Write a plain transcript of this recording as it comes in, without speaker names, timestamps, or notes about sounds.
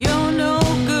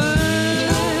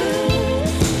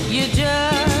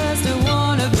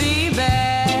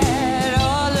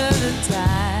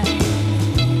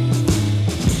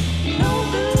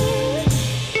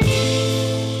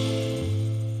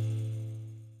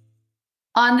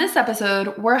On this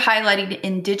episode, we're highlighting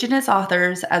Indigenous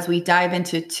authors as we dive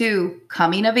into two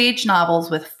coming-of-age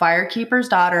novels with Firekeeper's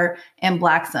Daughter and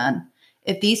Black Sun.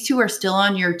 If these two are still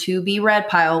on your to-be-read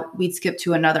pile, we'd skip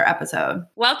to another episode.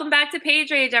 Welcome back to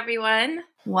Page Rage, everyone.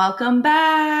 Welcome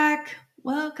back.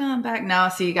 Welcome back. Now,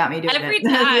 see, you got me doing Every it.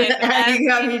 time. You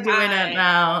got me doing it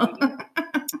now.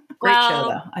 Great show,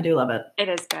 though. I do love it. It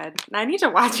is good. I need to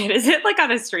watch it. Is it like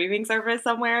on a streaming service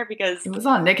somewhere? Because it was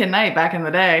on Nick and Night back in the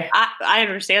day. I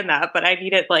understand that, but I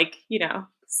need it like,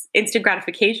 instant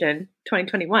gratification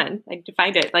 2021. I need to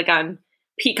find it like on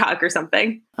Peacock or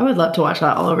something. I would love to watch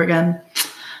that all over again.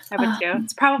 I would too.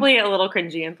 It's probably a little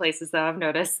cringy in places, though. I've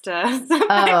noticed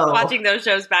sometimes watching those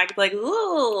shows back, like,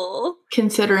 ooh.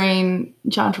 Considering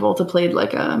John Travolta played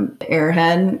like a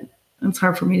airhead, it's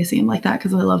hard for me to see him like that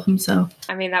because I love him so.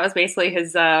 I mean, that was basically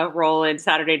his role in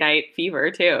Saturday Night Fever,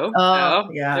 too. Oh,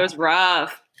 yeah. It was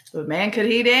rough. But man, could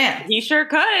he dance? He sure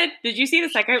could. Did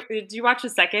you watch the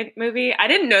second movie? I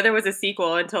didn't know there was a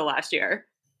sequel until last year.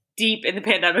 Deep in the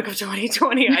pandemic of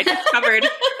 2020,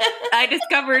 I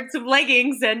discovered some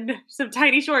leggings and some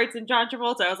tiny shorts in John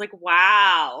Travolta. I was like,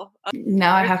 wow.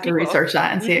 Now I have to research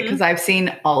that and see it because I've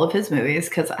seen all of his movies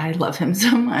because I love him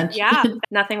so much. Yeah.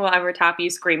 Nothing will ever top you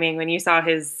screaming when you saw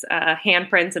his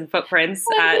handprints and footprints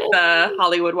at the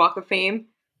Hollywood Walk of Fame.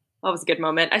 That was a good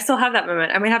moment. I still have that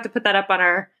moment. I might have to put that up on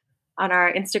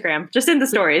our Instagram, just in the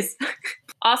stories.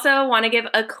 Also, want to give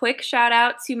a quick shout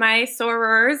out to my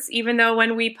sorors. Even though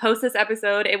when we post this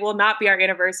episode, it will not be our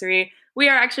anniversary. We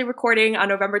are actually recording on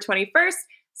November 21st.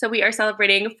 So we are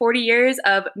celebrating 40 years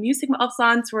of Mu Sigma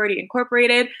Upsilon Sorority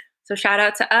Incorporated. So shout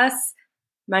out to us,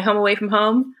 my home away from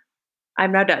home.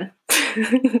 I'm now done.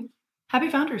 Happy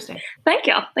Founders Day. Thank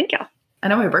you. I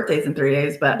know my birthday's in 3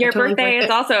 days, but your birthday is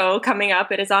also coming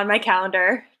up. It is on my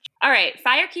calendar. All right,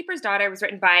 Firekeeper's Daughter was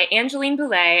written by Angeline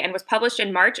Boulley and was published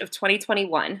in March of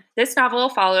 2021. This novel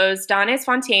follows Danis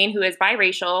Fontaine, who is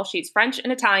biracial. She's French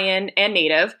and Italian and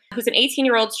Native, who's an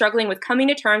 18-year-old struggling with coming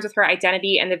to terms with her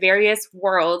identity and the various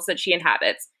worlds that she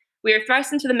inhabits. We are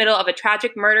thrust into the middle of a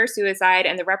tragic murder-suicide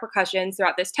and the repercussions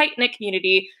throughout this tight-knit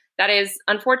community that is,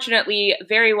 unfortunately,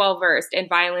 very well-versed in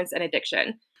violence and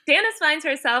addiction. Danis finds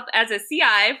herself as a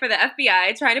CI for the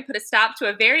FBI trying to put a stop to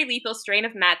a very lethal strain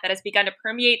of meth that has begun to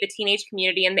permeate the teenage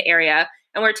community in the area,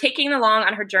 and we're taking along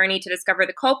on her journey to discover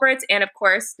the culprits and, of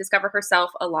course, discover herself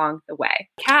along the way.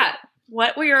 Kat,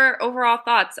 what were your overall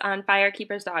thoughts on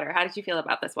Firekeeper's Daughter? How did you feel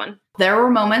about this one? There were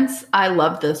moments I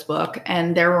loved this book,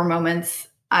 and there were moments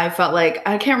I felt like,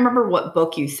 I can't remember what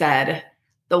book you said,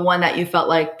 the one that you felt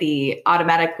like the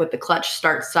automatic with the clutch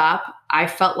start-stop. I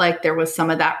felt like there was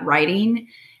some of that writing.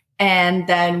 And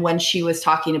then when she was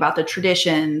talking about the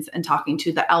traditions and talking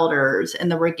to the elders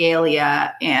and the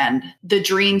regalia and the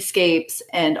dreamscapes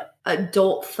and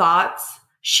adult thoughts,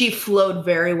 she flowed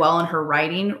very well in her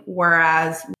writing.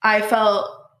 Whereas I felt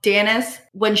Danis,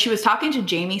 when she was talking to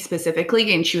Jamie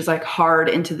specifically, and she was like hard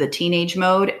into the teenage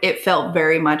mode, it felt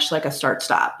very much like a start,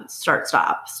 stop.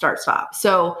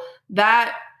 So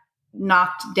that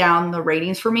knocked down the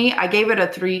ratings for me. I gave it a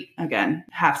 3, again,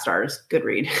 half stars, good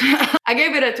read. I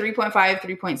gave it a 3.5,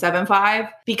 3.75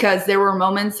 because there were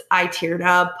moments I teared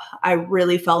up. I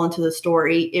really fell into the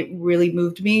story. It really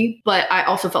moved me. But I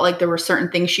also felt like there were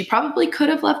certain things she probably could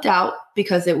have left out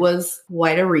because it was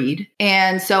quite a read.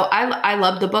 And so I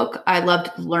loved the book. I loved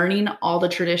learning all the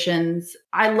traditions.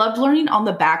 I loved learning on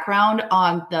the background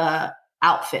on the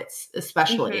outfits,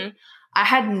 especially. Mm-hmm. I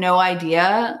had no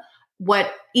idea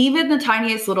what even the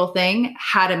tiniest little thing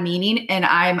had a meaning, and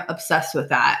I'm obsessed with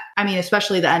that. I mean,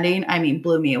 especially the ending,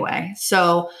 blew me away.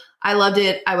 So I loved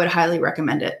it. I would highly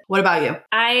recommend it. What about you?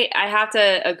 I have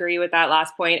to agree with that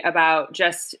last point about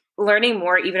just learning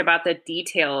more even about the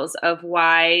details of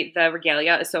why the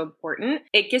regalia is so important.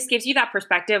 It just gives you that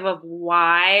perspective of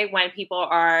why when people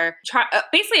are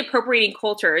basically appropriating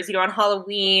cultures, on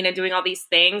Halloween and doing all these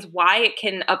things, why it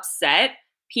can upset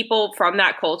people from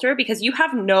that culture because you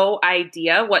have no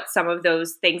idea what some of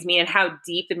those things mean and how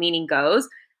deep the meaning goes.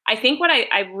 I think what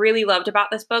I really loved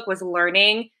about this book was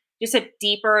learning just a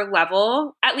deeper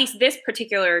level, at least this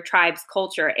particular tribe's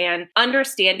culture, and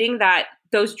understanding that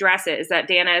those dresses that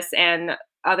Danis and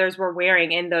others were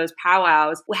wearing in those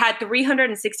powwows had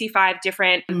 365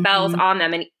 different bells on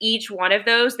them. And each one of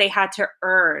those they had to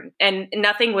earn, and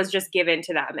nothing was just given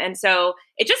to them. And so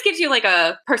it just gives you like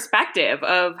a perspective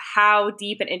of how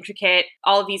deep and intricate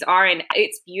all of these are. And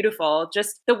it's beautiful.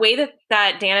 Just the way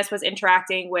that Danis was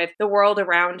interacting with the world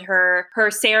around her,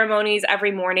 her ceremonies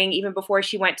every morning, even before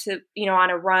she went to, on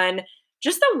a run,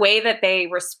 just the way that they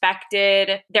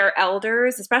respected their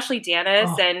elders, especially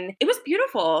Danis. And it was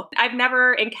beautiful. I've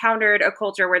never encountered a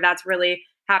culture where that's really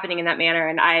happening in that manner.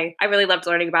 And I really loved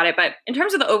learning about it. But in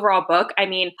terms of the overall book, I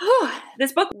mean,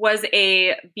 this book was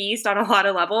a beast on a lot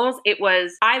of levels.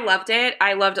 I loved it.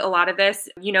 I loved a lot of this.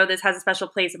 You know, this has a special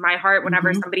place in my heart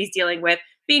whenever somebody's dealing with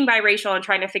being biracial and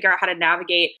trying to figure out how to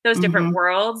navigate those different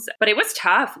worlds. But it was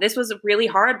tough. This was really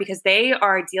hard because they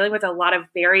are dealing with a lot of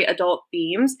very adult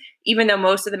themes, even though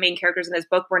most of the main characters in this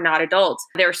book were not adults.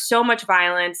 There's so much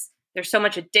violence. There's so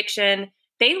much addiction.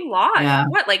 They lost,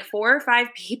 like 4 or 5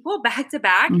 people back to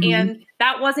back. And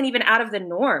that wasn't even out of the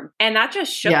norm. And that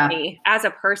just shook me as a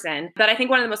person. But I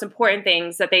think one of the most important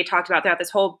things that they talked about throughout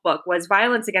this whole book was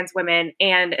violence against women,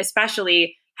 and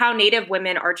especially how Native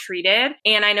women are treated.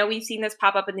 And I know we've seen this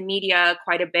pop up in the media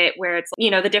quite a bit, where it's,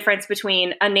 you know, the difference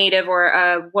between a Native or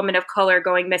a woman of color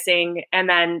going missing, and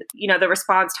then, you know, the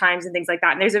response times and things like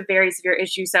that. And there's a very severe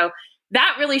issue. So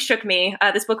that really shook me.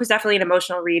 This book was definitely an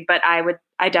emotional read, but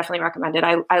I definitely recommend it.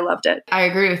 I loved it. I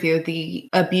agree with you. The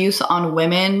abuse on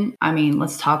women, I mean,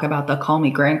 let's talk about the Call Me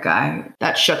Grant guy.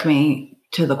 That shook me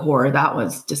to the core. That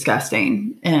was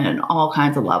disgusting in all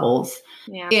kinds of levels.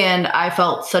 Yeah. And I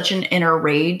felt such an inner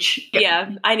rage.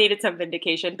 Yeah, I needed some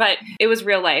vindication, but it was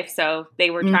real life. So they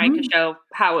were trying to show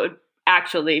how it would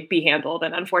actually be handled.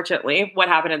 And unfortunately, what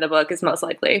happened in the book is most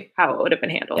likely how it would have been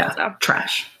handled. Yeah, so.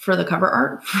 Trash for the cover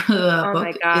art for the book. Oh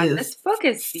my God, this book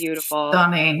is beautiful.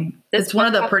 Stunning. It's one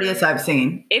of the prettiest I've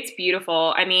seen. It's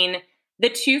beautiful. I mean, the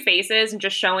 2 faces and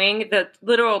just showing the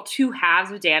literal 2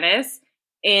 halves of Janice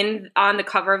on the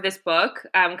cover of this book,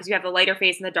 because you have the lighter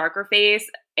face and the darker face,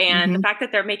 and the fact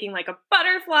that they're making like a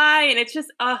butterfly, and it's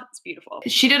just, it's beautiful.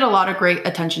 She did a lot of great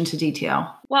attention to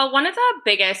detail. Well, one of the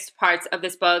biggest parts of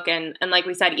this book, and like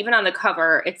we said, even on the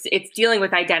cover, it's dealing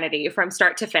with identity from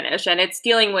start to finish, and it's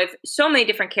dealing with so many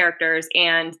different characters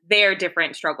and their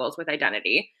different struggles with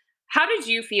identity. How did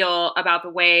you feel about the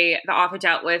way the author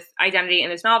dealt with identity in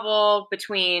this novel,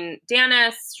 between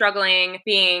Danis struggling,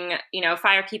 being, you know,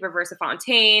 Firekeeper versus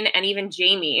Fontaine, and even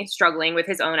Jamie struggling with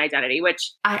his own identity,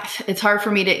 which... It's hard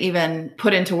for me to even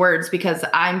put into words because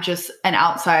I'm just an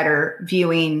outsider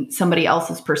viewing somebody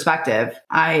else's perspective.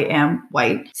 I am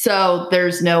white. So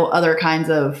there's no other kinds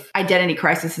of identity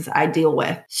crises I deal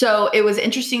with. So it was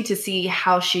interesting to see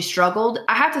how she struggled.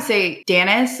 I have to say,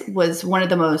 Danis was one of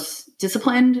the most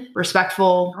disciplined,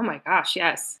 respectful. Oh my gosh,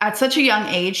 yes. At such a young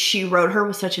age, she wrote her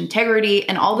with such integrity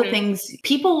and all the things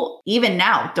people even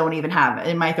now don't even have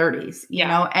in my 30s, you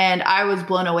know, and I was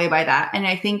blown away by that. And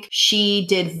I think she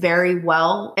did very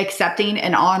well accepting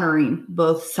and honoring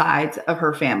both sides of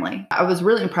her family. I was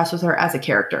really impressed with her as a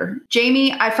character.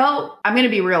 Jamie, I felt, I'm going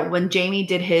to be real, when Jamie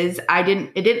did his,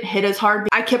 it didn't hit as hard.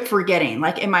 I kept forgetting,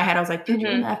 like in my head, I was like, dude, you're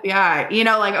in the FBI, you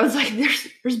know, like I was like,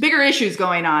 there's bigger issues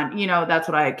going on. You know, that's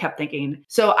what I kept thinking.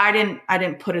 So I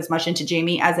didn't put as much into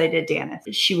Jamie as I did Danis.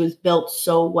 She was built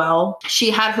so well.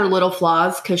 She had her little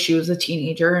flaws because she was a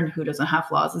teenager, and who doesn't have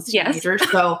flaws as a teenager? Yes.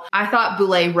 So I thought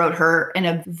Boulley wrote her in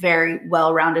a very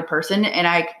well-rounded person, and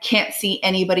I can't see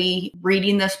anybody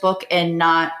reading this book and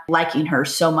not liking her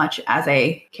so much as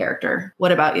a character.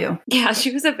 What about you? Yeah,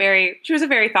 she was a very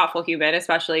thoughtful human,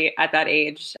 especially at that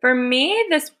age. For me,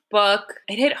 this book,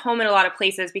 it hit home in a lot of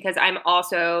places because I'm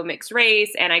also mixed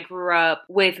race, and I grew up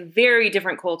with very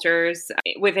different cultures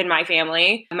within my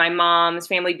family. My mom's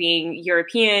family being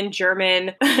European,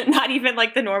 German, not even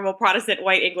like the normal Protestant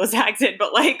white Anglo-Saxon,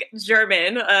 but like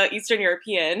German, Eastern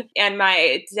European. And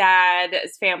my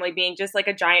dad's family being just like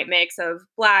a giant mix of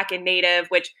Black and Native,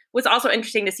 which was also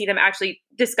interesting to see them actually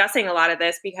discussing a lot of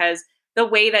this, because the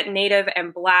way that Native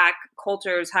and Black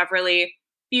cultures have really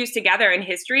fused together in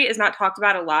history is not talked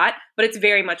about a lot, but it's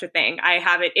very much a thing. I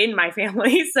have it in my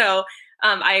family, so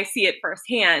I see it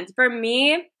firsthand. For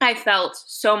me, I felt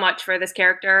so much for this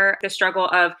character, the struggle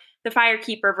of the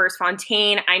Firekeeper versus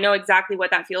Fontaine. I know exactly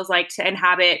what that feels like to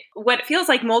inhabit what feels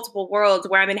like multiple worlds,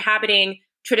 where I'm inhabiting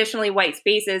traditionally white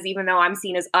spaces, even though I'm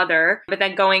seen as other, but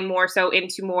then going more so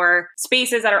into more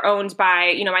spaces that are owned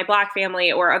by, you know, my Black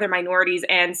family or other minorities,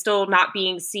 and still not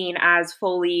being seen as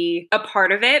fully a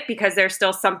part of it because there's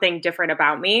still something different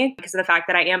about me because of the fact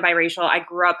that I am biracial. I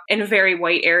grew up in very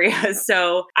white areas,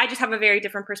 so I just have a very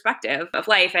different perspective of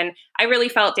life. And I really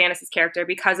felt Danis's character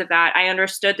because of that. I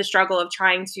understood the struggle of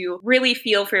trying to really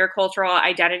feel for your cultural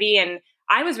identity, and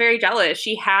I was very jealous.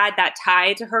 She had that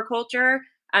tie to her culture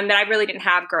that I really didn't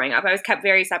have growing up. I was kept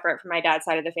very separate from my dad's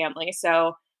side of the family.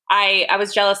 So I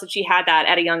was jealous that she had that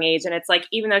at a young age. And it's like,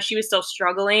 even though she was still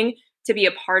struggling to be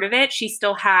a part of it, she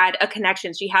still had a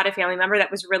connection. She had a family member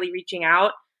that was really reaching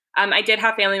out. I did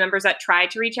have family members that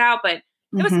tried to reach out, but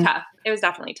it was tough. It was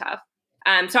definitely tough.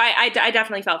 So I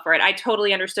definitely felt for it. I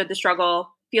totally understood the struggle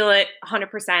feel it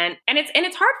 100%. And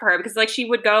it's hard for her because like she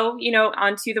would go,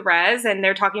 onto the res and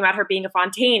they're talking about her being a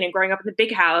Fontaine and growing up in the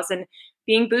big house and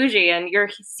being bougie. And you're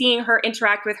seeing her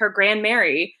interact with her Grand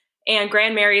Mary, and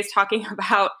Grand Mary is talking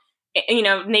about,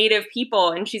 Native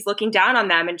people, and she's looking down on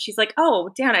them. And she's like, oh,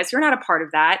 Dennis, you're not a part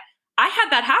of that. I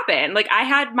had that happen. Like I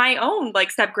had my own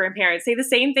like step grandparents say the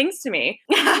same things to me.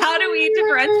 How do we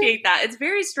differentiate that? It's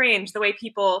very strange the way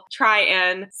people try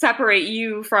and separate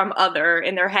you from other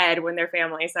in their head when they're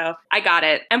family. So I got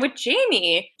it. And with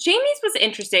Jamie's was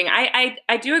interesting.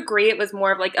 I do agree it was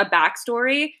more of like a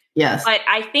backstory. Yes. But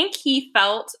I think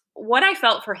what I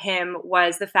felt for him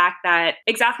was the fact that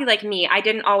exactly like me, I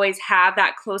didn't always have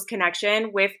that close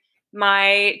connection with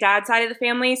my dad's side of the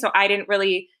family. So I didn't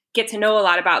really get to know a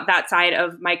lot about that side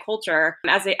of my culture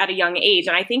at a young age.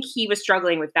 And I think he was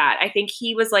struggling with that. I think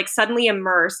he was like suddenly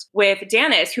immersed with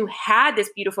Janice, who had this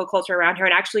beautiful culture around her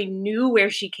and actually knew where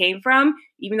she came from,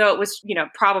 even though it was,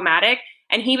 problematic.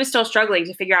 And he was still struggling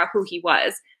to figure out who he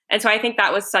was. And so I think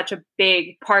that was such a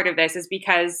big part of this, is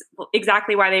because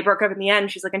exactly why they broke up in the end.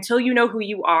 She's like, until you know who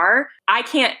you are, I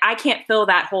can't fill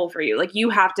that hole for you. Like you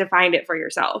have to find it for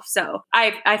yourself. So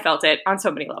I felt it on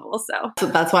so many levels. So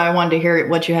that's why I wanted to hear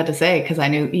what you had to say, because I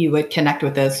knew you would connect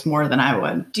with this more than I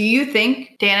would. Do you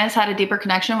think Dennis had a deeper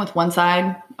connection with one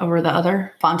side over the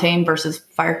other, Fontaine versus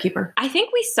Firekeeper? I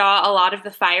think we saw a lot of the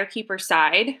Firekeeper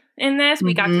side in this.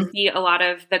 We got to see a lot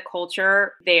of the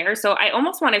culture there. So I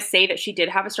almost want to say that she did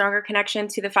have a stronger connection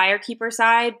to the Firekeeper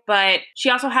side, but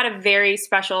she also had a very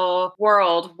special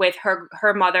world with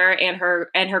her mother and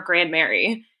her Grand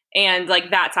Mary, and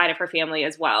like that side of her family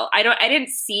as well. I didn't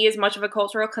see as much of a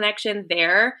cultural connection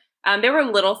there. There were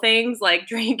little things like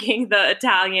drinking the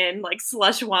Italian like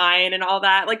slush wine and all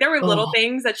that. Like there were little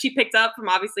things that she picked up from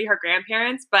obviously her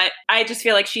grandparents, but I just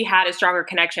feel like she had a stronger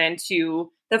connection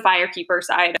to the Firekeeper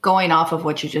side. Going off of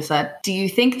what you just said, do you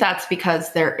think that's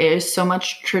because there is so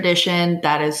much tradition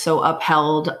that is so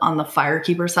upheld on the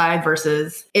Firekeeper side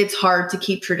versus it's hard to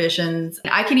keep traditions?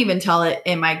 I can even tell it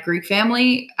in my Greek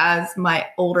family as my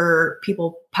older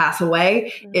people pass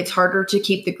away. It's harder to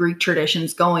keep the Greek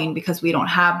traditions going because we don't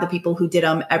have the people who did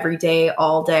them every day,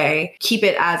 all day, keep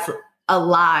it as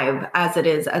alive as it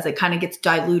is, as it kind of gets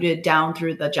diluted down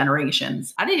through the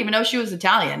generations. I didn't even know she was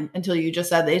Italian until you just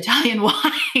said the Italian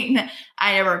wine.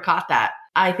 I never caught that.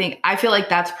 I feel like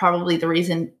that's probably the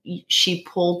reason she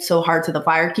pulled so hard to the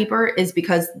Firekeeper, is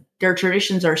because their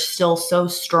traditions are still so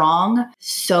strong,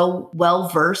 so well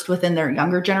versed within their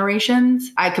younger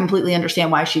generations. I completely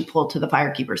understand why she pulled to the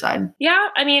Firekeeper side. Yeah,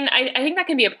 I mean, I think that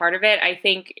can be a part of it. I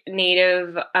think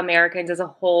Native Americans as a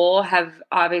whole have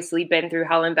obviously been through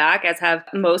hell and back, as have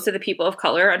most of the people of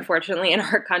color, unfortunately, in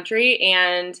our country.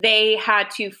 And they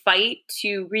had to fight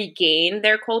to regain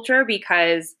their culture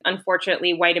because,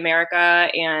 unfortunately, white America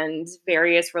and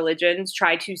various religions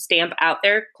try to stamp out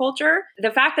their culture. The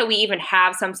fact that we even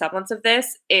have some semblance of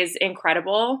this is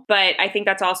incredible, but I think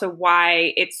that's also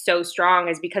why it's so strong,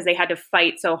 is because they had to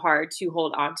fight so hard to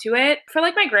hold on to it. For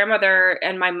like my grandmother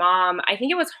and my mom, I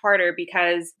think it was harder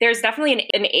because there's definitely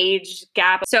an age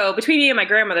gap. So between me and my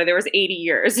grandmother, there was 80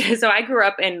 years. So I grew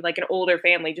up in like an older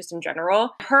family just in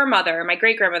general. Her mother, my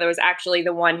great grandmother, was actually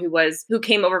the one who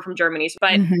came over from Germany.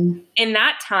 But in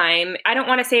that time, I don't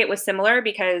want to say it was similar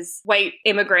because white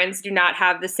immigrants do not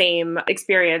have the same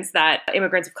experience that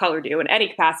immigrants of color do in any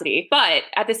capacity. But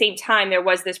at the same time, there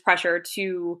was this pressure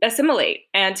to assimilate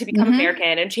and to become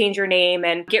American and change your name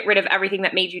and get rid of everything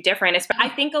that made you different. I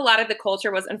think a lot of the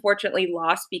culture was unfortunately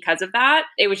lost because of that.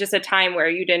 It was just a time where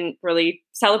you didn't really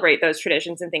celebrate those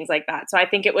traditions and things like that. So I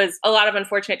think it was a lot of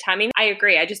unfortunate timing. I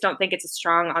agree. I just don't think it's as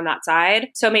strong on that side.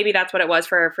 So maybe that's what it was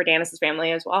for Dennis's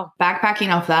family as well.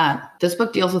 Backpacking off that, this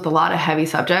book deals with a lot of heavy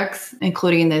subjects,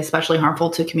 including the especially harmful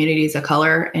to communities of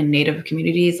color and Native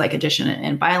communities, like addiction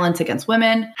and violence against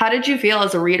women. How did you feel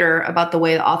as a reader about the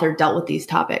way the author dealt with these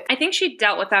topics? I think she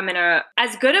dealt with them in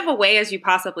as good of a way as you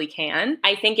possibly can.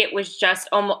 I think it was just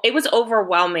it was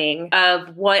overwhelming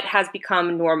of what has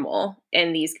become normal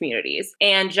in these communities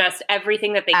and just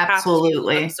everything that they have to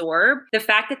absorb. The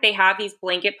fact that they have these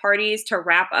blanket parties to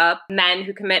wrap up men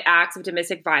who commit acts of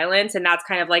domestic violence, and that's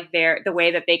kind of like the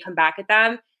way that they come back at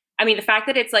them. I mean, the fact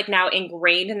that it's like now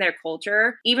ingrained in their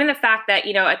culture, even the fact that,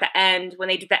 at the end, when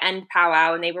they did the end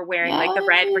powwow and they were wearing like the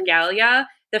red regalia,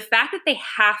 the fact that they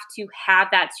have to have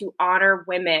that to honor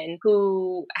women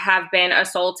who have been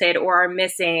assaulted or are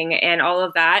missing and all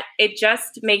of that, it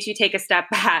just makes you take a step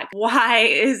back. Why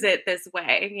is it this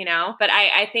way, But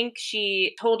I think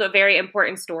she told a very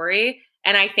important story.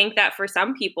 And I think that for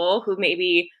some people who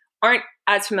maybe aren't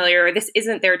as familiar, or this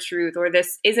isn't their truth, or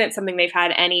this isn't something they've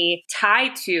had any tie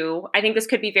to, I think this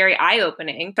could be very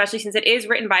eye-opening, especially since it is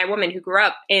written by a woman who grew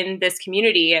up in this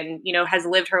community and, has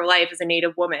lived her life as a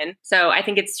Native woman. So I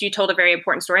think she told a very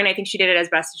important story, and I think she did it as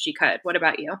best as she could. What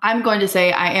about you? I'm going to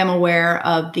say I am aware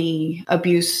of the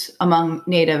abuse among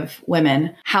Native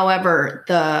women. However,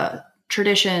 the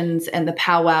traditions and the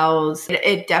powwows,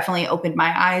 it definitely opened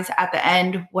my eyes at the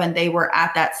end when they were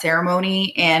at that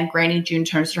ceremony and Granny June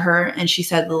turns to her and she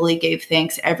said, Lily gave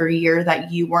thanks every year that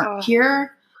you weren't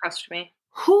here. Crushed me.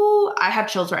 I have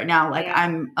chills right now.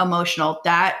 I'm emotional.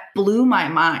 That blew my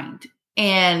mind.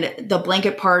 And the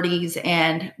blanket parties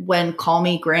and when Call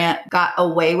Me Grant got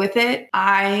away with it,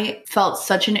 I felt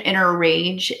such an inner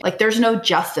rage. Like there's no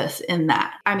justice in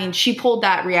that. I mean, she pulled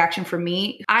that reaction from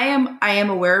me. I am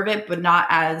aware of it, but not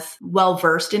as well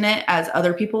versed in it as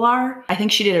other people are. I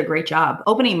think she did a great job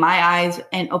opening my eyes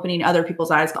and opening other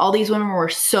people's eyes. All these women were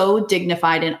so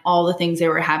dignified in all the things they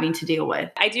were having to deal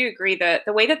with. I do agree that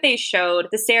the way that they showed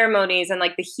the ceremonies and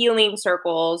like the healing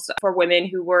circles for women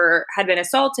who had been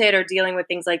assaulted or dealing with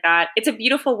things like that, it's a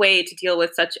beautiful way to deal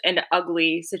with such an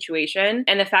ugly situation.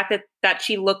 And the fact that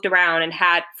she looked around and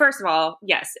had, first of all,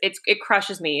 yes, it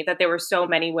crushes me that there were so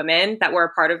many women that were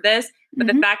a part of this, but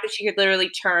the fact that she could literally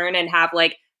turn and have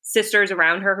like sisters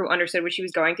around her who understood what she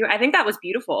was going through, I think that was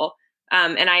beautiful.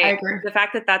 And I agree. The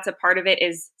fact that that's a part of it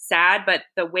is sad, but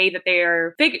the way that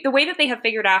they have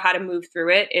figured out how to move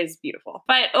through it is beautiful.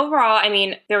 But overall, I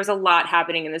mean, there was a lot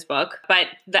happening in this book, but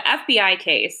the FBI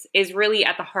case is really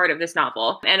at the heart of this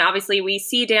novel. And obviously we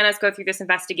see Danis go through this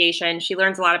investigation. She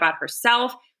learns a lot about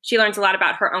herself. She learns a lot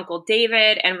about her uncle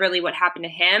David and really what happened to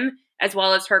him, as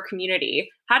well as her community.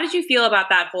 How did you feel about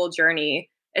that whole journey?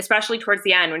 Especially towards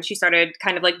the end when she started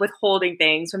kind of like withholding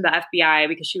things from the FBI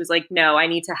because she was like, no, I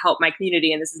need to help my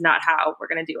community and this is not how we're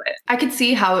going to do it. I could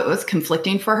see how it was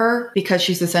conflicting for her because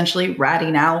she's essentially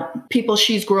ratting out people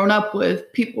she's grown up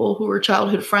with, people who were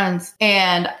childhood friends.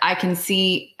 And I can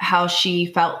see how she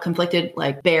felt conflicted,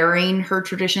 like bearing her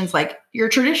traditions, like your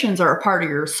traditions are a part of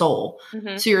your soul.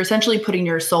 Mm-hmm. So you're essentially putting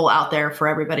your soul out there for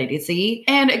everybody to see.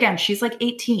 And again, she's like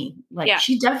 18.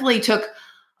 She definitely took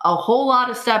a whole lot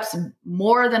of steps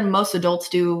more than most adults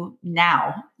do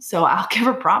now. So I'll give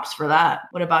her props for that.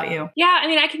 What about you? Yeah, I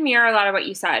mean, I can mirror a lot of what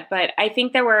you said, but I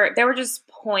think there were just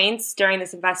points during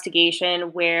this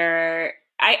investigation where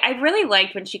I really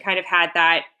liked when she kind of had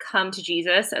that come to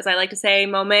Jesus, as I like to say,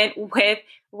 moment with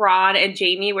Ron and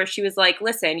Jamie, where she was like,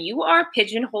 listen, you are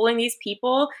pigeonholing these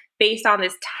people based on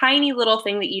this tiny little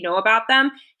thing that you know about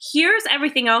them. Here's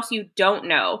everything else you don't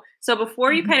know. So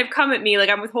before you kind of come at me like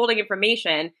I'm withholding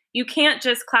information, you can't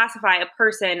just classify a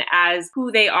person as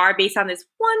who they are based on this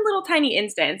one little tiny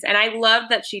instance. And I love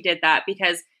that she did that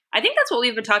because I think that's what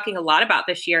we've been talking a lot about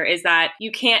this year is that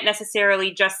you can't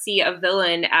necessarily just see a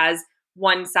villain as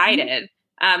one-sided.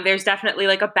 There's definitely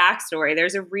like a backstory.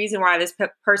 There's a reason why this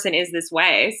person is this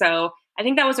way. So I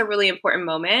think that was a really important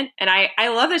moment. And I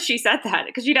love that she said that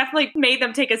because she definitely made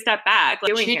them take a step back.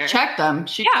 She checked them.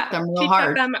 She checked them real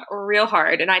hard. Checked them real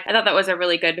hard. And I thought that was a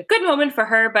really good moment for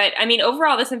her. But I mean,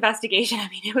 overall, this investigation, I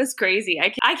mean, it was crazy.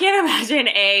 I can't imagine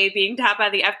A, being tapped by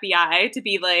the FBI to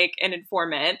be like an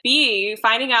informant. B,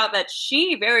 finding out that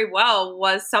she very well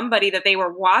was somebody that they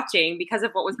were watching because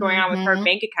of what was going on with her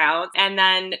bank account. And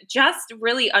then just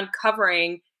really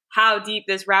uncovering how deep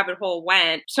this rabbit hole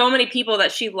went. So many people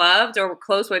that she loved or were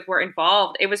close with were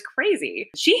involved. It was crazy.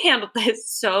 She handled this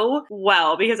so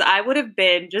well because I would have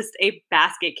been just a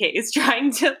basket case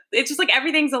it's just like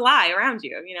everything's a lie around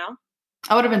you, you know?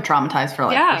 I would have been traumatized for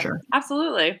life, for sure.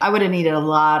 Absolutely. I would have needed a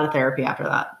lot of therapy after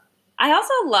that. I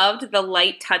also loved the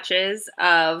light touches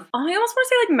of, I almost want to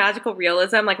say like magical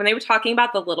realism, like when they were talking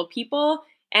about the little people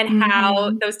and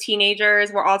how those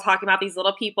teenagers were all talking about these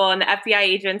little people and the FBI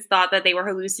agents thought that they were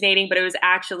hallucinating, but it was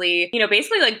actually,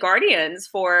 basically like guardians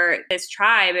for this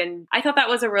tribe. And I thought that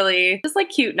was a really just like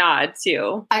cute nod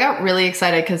too. I got really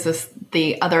excited because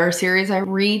the other series I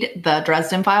read, the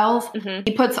Dresden Files,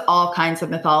 he puts all kinds of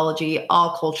mythology,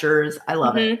 all cultures. I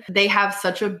love it. They have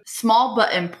such a small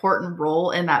but important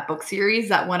role in that book series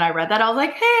that when I read that, I was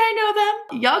like, hey, I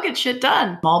know them. Y'all get shit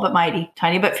done. Small but mighty,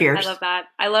 tiny but fierce. I love that.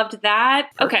 I loved that.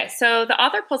 Okay, so the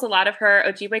author pulls a lot of her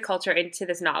Ojibwe culture into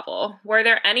this novel. Were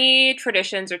there any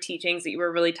traditions or teachings that you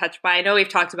were really touched by? I know we've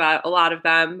talked about a lot of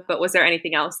them, but was there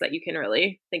anything else that you can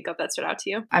really think of that stood out to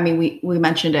you? I mean, we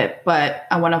mentioned it, but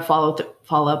I want to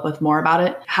follow up with more about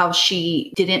it. How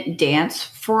she didn't dance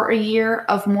for a year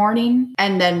of mourning.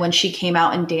 And then when she came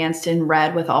out and danced and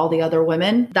read with all the other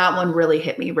women, that one really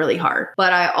hit me really hard.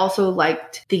 But I also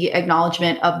liked the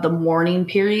acknowledgement of the mourning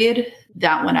period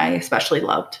that one I especially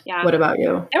loved. Yeah. What about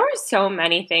you? There were so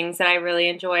many things that I really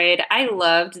enjoyed. I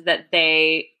loved that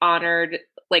they honored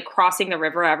like crossing the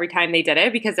river every time they did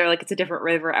it, because they're like, it's a different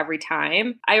river every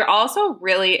time. I also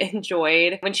really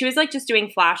enjoyed when she was like just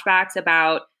doing flashbacks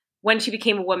about when she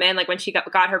became a woman, like when she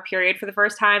got her period for the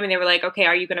first time, and they were like, okay,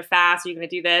 are you going to fast? Are you going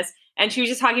to do this? And she was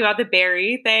just talking about the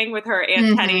berry thing with her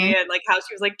Aunt Teddy, and like how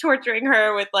she was like torturing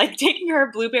her with like taking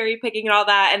her blueberry picking and all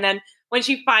that. And then when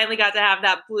she finally got to have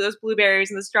those blueberries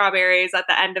and the strawberries at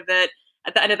the end of it,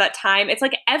 at the end of that time, it's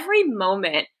like every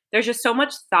moment, there's just so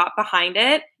much thought behind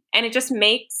it. And it just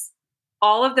makes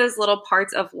all of those little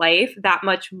parts of life that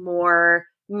much more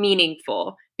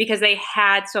meaningful because they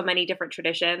had so many different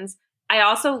traditions. I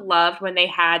also loved when they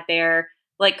had their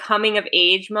like coming of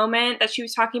age moment that she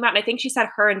was talking about. And I think she said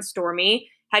her and Stormy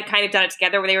had kind of done it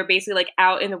together where they were basically like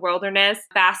out in the wilderness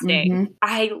fasting.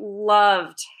 I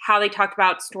loved how they talked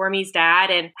about Stormy's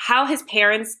dad and how his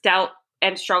parents dealt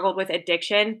and struggled with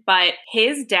addiction, but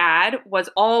his dad was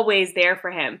always there for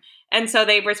him. And so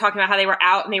they were talking about how they were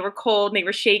out and they were cold and they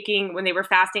were shaking when they were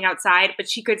fasting outside, but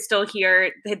she could still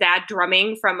hear the dad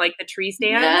drumming from like the tree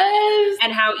stand. Yes.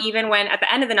 And how even when at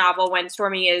the end of the novel, when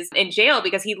Stormy is in jail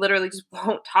because he literally just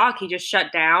won't talk, he just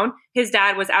shut down, his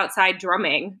dad was outside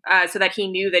drumming so that he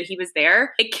knew that he was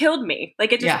there. It killed me.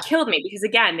 Like it just killed me because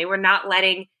again, they were not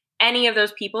letting any of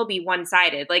those people be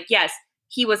one-sided. Like, yes,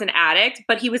 he was an addict,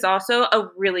 but he was also a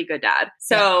really good dad.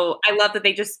 So I love that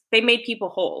they made people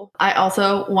whole. I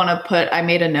also want to I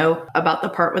made a note about the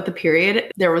part with the period.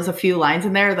 There was a few lines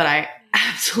in there that I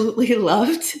absolutely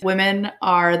loved. Women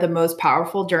are the most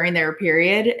powerful during their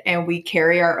period, and we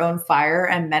carry our own fire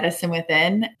and medicine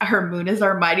within. Our moon is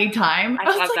our mighty time.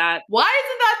 I love that. Why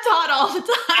isn't that taught all the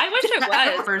time? I wish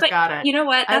it was. First got it. You know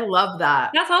what? I love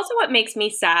that. That's also what makes me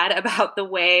sad about the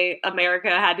way America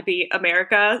had to be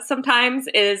America sometimes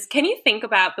is, can you think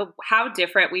about how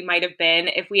different we might have been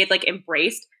if we had like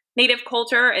embraced Native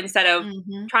culture instead of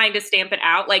trying to stamp it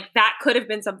out? Like that could have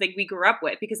been something we grew up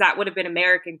with because that would have been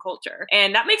American culture.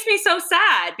 And that makes me so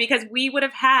sad because we would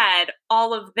have had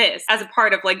all of this as a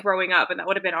part of like growing up and that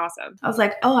would have been awesome. I was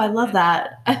like, oh, I love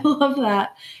that. I love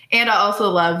that. And I also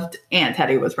loved Aunt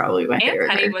Teddy was probably my favorite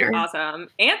Aunt Teddy character. was awesome.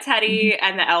 Aunt Teddy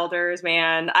and the elders,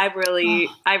 man, I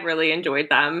really enjoyed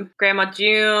them. Grandma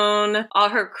June, all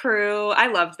her crew. I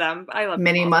loved them. I loved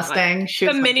Mini Mustang.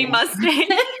 The Mini Mustang.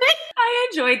 I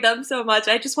enjoyed them so much.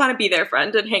 I just want to be their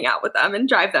friend and hang out with them and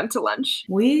drive them to lunch.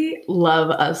 We love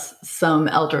us some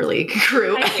elderly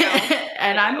crew.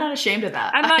 And I'm not ashamed of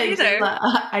that. I'm not either.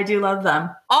 I do love them.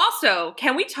 Also,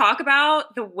 can we talk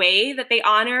about the way that they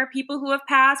honor people who have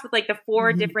passed with like the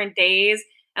 4 different days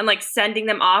and like sending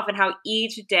them off and how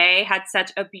each day had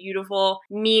such a beautiful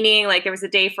meaning? Like there was a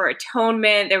day for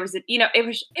atonement. There was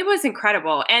it was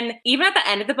incredible. And even at the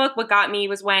end of the book, what got me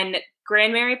was when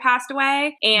Grandmary passed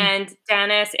away and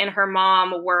Dennis and her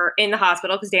mom were in the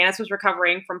hospital because Dennis was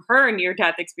recovering from her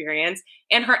near-death experience.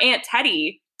 And her Aunt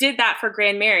Teddy did that for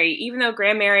Grandmary. Even though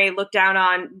Grandmary looked down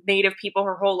on Native people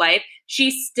her whole life,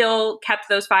 she still kept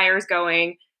those fires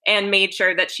going and made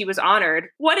sure that she was honored.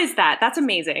 What is that? That's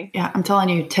amazing. Yeah, I'm telling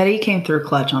you, Teddy came through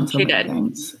clutch on so many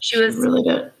things. She really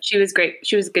did. She was great.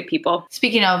 She was good people.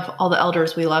 Speaking of all the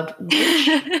elders we loved,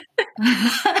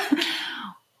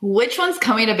 which one's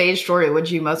coming of age story would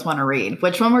you most want to read?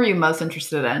 Which one were you most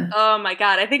interested in? Oh my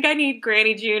God. I think I need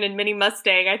Granny June and Minnie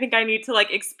Mustang. I think I need to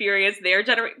like experience their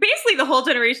generation, basically the whole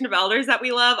generation of elders that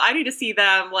we love. I need to see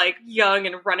them like young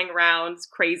and running around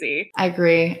crazy. I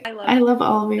agree. I love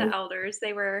all of you. The elders.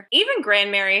 They were, even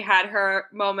Grandmary had her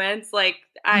moments. Like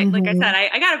I said,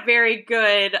 I got a very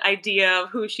good idea of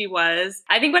who she was.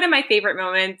 I think one of my favorite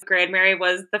moments, Grandmary,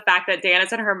 was the fact that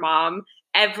Dennis and her mom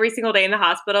every single day in the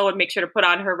hospital would make sure to put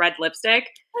on her red lipstick.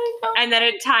 And then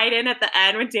it tied in at the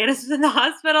end when Janice was in the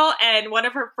hospital. And one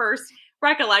of her first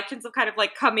recollections of kind of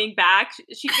like coming back,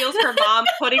 she feels her mom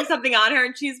putting something on her.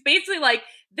 And she's basically like,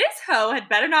 this hoe had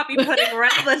better not be putting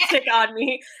red lipstick on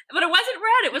me. But it wasn't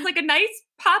red. It was like a nice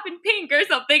pop in pink or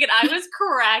something. And I was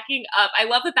cracking up. I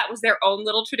love that that was their own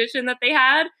little tradition that they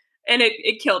had. And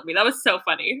it killed me. That was so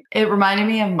funny. It reminded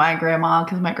me of my grandma,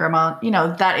 because my grandma,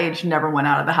 that age never went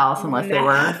out of the house unless they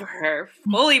were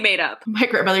fully made up. My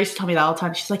grandmother used to tell me that all the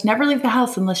time. She's like, never leave the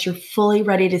house unless you're fully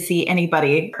ready to see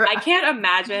anybody. I can't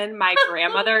imagine my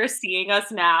grandmother seeing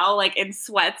us now, like in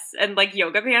sweats and like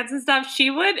yoga pants and stuff. She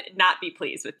would not be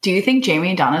pleased with. Do you think Jamie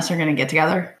and Donis are going to get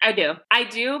together? I do. I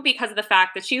do, because of the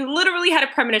fact that she literally had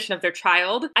a premonition of their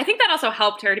child. I think that also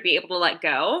helped her to be able to let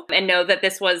go and know that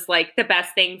this was like the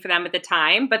best thing for them at the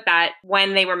time, but that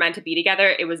when they were meant to be together,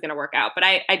 it was going to work out. But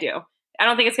I do. I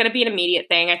don't think it's going to be an immediate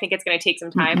thing. I think it's going to take some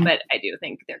time, but I do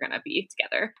think they're going to be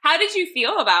together. How did you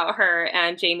feel about her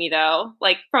and Jamie, though?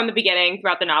 Like from the beginning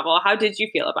throughout the novel, how did you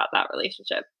feel about that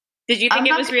relationship? Did you think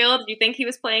it was real? Did you think he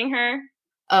was playing her?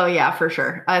 Oh, yeah, for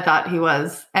sure. I thought he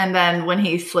was. And then when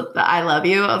he slipped the I love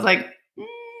you, I was like,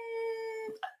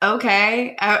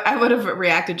 okay. I would have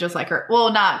reacted just like her.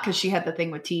 Well, not because she had the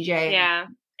thing with TJ. Yeah.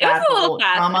 It was a little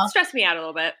fast. It stressed me out a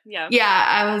little bit. Yeah. Yeah.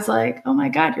 I was like, oh my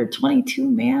God, you're 22,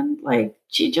 man. Like,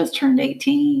 she just turned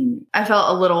 18. I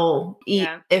felt a little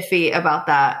iffy about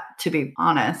that, to be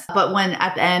honest. But when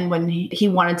at the end, when he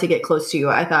wanted to get close to you,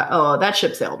 I thought, oh, that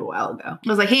ship sailed a while ago. I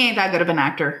was like, he ain't that good of an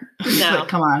actor. No. Like,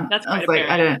 come on. That's I was like,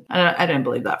 I didn't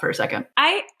believe that for a second.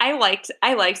 I liked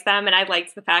them, and I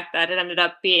liked the fact that it ended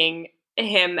up being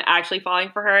him actually falling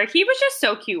for her. He was just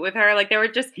so cute with her. Like, they were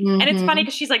just, and it's funny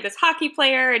because she's like this hockey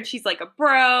player and she's like a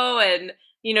bro, and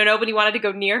you know, nobody wanted to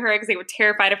go near her because they were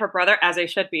terrified of her brother, as they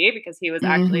should be, because he was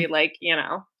actually like, you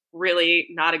know, really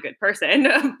not a good person.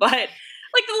 But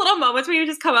like the little moments where he would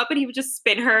just come up and he would just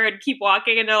spin her and keep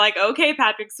walking, and they're like, okay,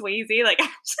 Patrick Swayze. Like,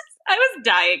 I was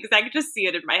dying because I could just see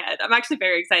it in my head. I'm actually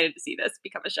very excited to see this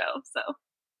become a show. So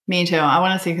me too. I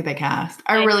want to see who they cast.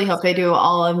 I really hope they do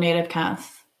all of Native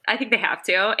casts. I think they have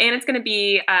to. And it's going to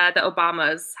be the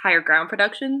Obama's Higher Ground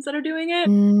Productions that are doing it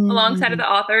alongside of the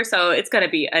author. So it's going to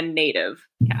be a Native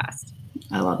cast.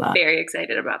 I love that. Very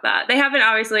excited about that. They haven't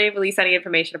obviously released any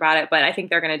information about it, but I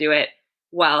think they're going to do it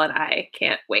well, and I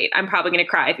can't wait. I'm probably going to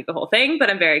cry through the whole thing, but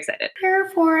I'm very excited. Here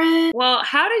for it. Well,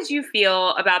 how did you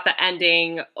feel about the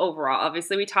ending overall?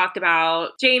 Obviously, we talked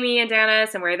about Jamie and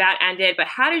Dennis and where that ended, but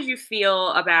how did you feel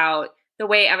about the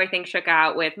way everything shook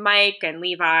out with Mike and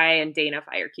Levi and Dana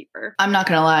Firekeeper? I'm not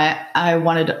going to lie. I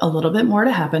wanted a little bit more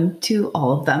to happen to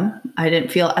all of them. I didn't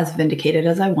feel as vindicated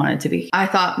as I wanted to be. I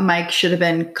thought Mike should have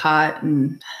been caught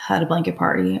and had a blanket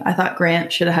party. I thought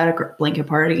Grant should have had a blanket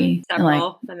party.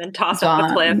 Several, and then tossed off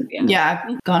the cliff. Yeah,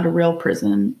 gone to real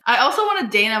prison. I also wanted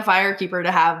Dana Firekeeper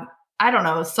to have, I don't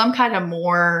know, some kind of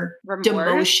more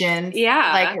demotion.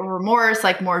 Yeah. Like remorse,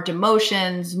 like more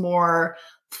demotions, more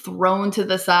thrown to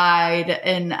the side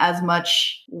in as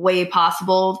much way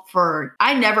possible.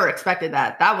 I never expected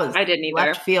that. That was I didn't either.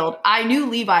 Left field. I knew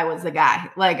Levi was the guy,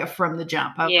 like from the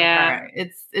jump. I was like, all right,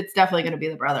 it's definitely going to be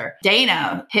the brother.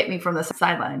 Dana hit me from the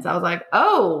sidelines. I was like,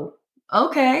 oh,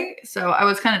 okay. So I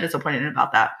was kind of disappointed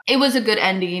about that. It was a good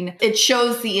ending. It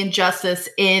shows the injustice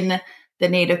in the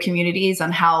Native communities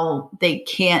on how they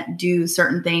can't do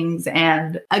certain things.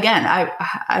 And again,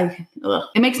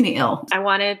 it makes me ill. I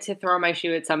wanted to throw my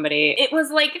shoe at somebody. It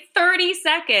was like 30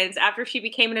 seconds after she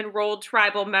became an enrolled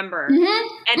tribal member.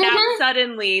 And now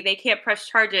suddenly they can't press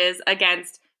charges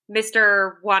against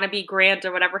Mr. Wannabe Grant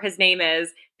or whatever his name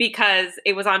is because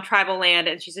it was on tribal land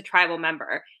and she's a tribal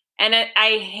member. And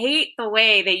I hate the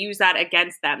way they use that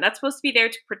against them. That's supposed to be there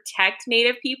to protect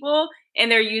Native people,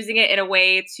 and they're using it in a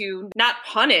way to not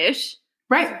punish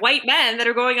white men that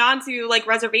are going on to like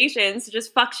reservations to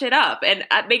just fuck shit up. And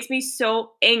that makes me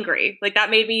so angry. Like that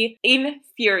made me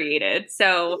infuriated.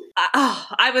 So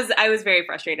I was very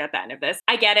frustrated at the end of this.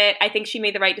 I get it. I think she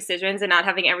made the right decisions and not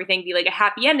having everything be like a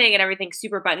happy ending and everything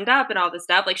super buttoned up and all this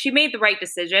stuff. Like she made the right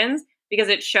decisions because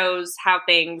it shows how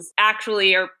things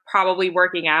actually are probably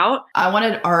working out. I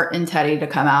wanted Art and Teddy to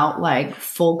come out like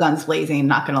full guns blazing,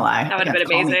 not gonna lie. That would have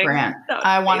been amazing. Grant.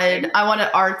 I wanted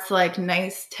Art's like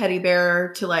nice teddy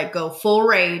bear to like go full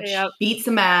rage, beat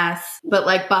some ass, but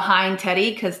like behind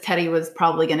Teddy, because Teddy was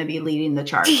probably gonna be leading the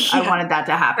charge. I wanted that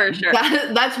to happen. For sure.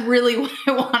 That's really what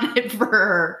I wanted for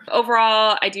her.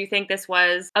 Overall, I do think this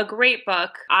was a great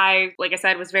book. I, like I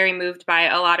said, was very moved by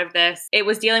a lot of this. It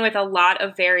was dealing with a lot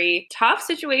of very tough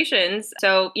situations.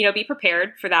 So, be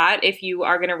prepared for that if you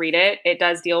are going to read it. It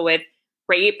does deal with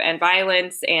rape and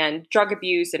violence and drug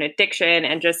abuse and addiction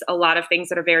and just a lot of things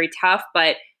that are very tough,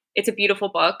 but it's a beautiful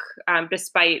book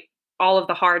despite all of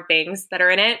the hard things that are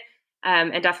in it.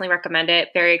 And definitely recommend it.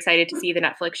 Very excited to see the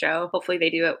Netflix show. Hopefully they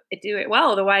do it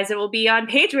well. Otherwise, it will be on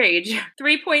Page Rage.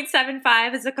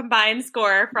 3.75 is a combined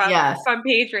score from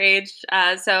Page Rage.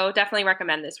 So definitely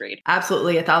recommend this read.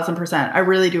 Absolutely, 1,000%. I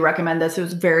really do recommend this. It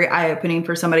was very eye-opening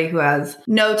for somebody who has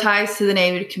no ties to the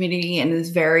Native community and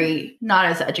is very not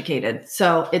as educated.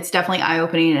 So it's definitely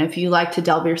eye-opening. And if you like to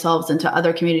delve yourselves into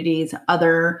other communities,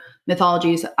 other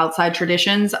mythologies outside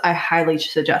traditions, I highly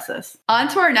suggest this. On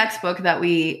to our next book that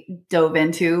we dove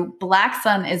into. Black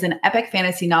Sun is an epic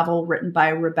fantasy novel written by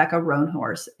Rebecca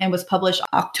Roanhorse and was published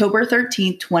October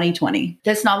 13th, 2020.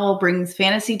 This novel brings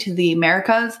fantasy to the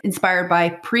Americas, inspired by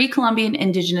pre-Columbian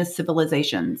indigenous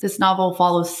civilizations. This novel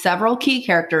follows several key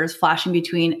characters flashing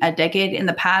between a decade in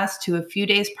the past to a few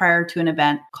days prior to an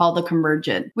event called the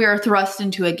Convergent. We are thrust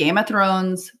into a Game of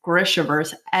Thrones,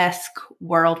 Grishaverse-esque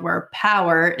world where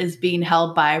power is being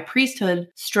held by a priesthood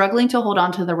struggling to hold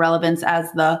on to the relevance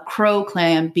as the Crow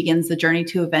clan begins the journey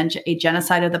to avenge a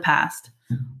genocide of the past.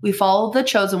 We follow the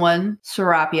chosen one,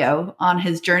 Serapio, on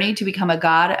his journey to become a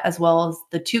god, as well as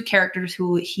the two characters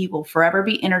who he will forever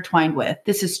be intertwined with.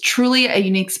 This is truly a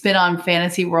unique spin on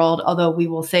fantasy world, although we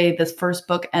will say this first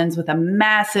book ends with a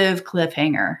massive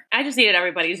cliffhanger. I just needed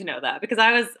everybody to know that because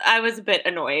I was a bit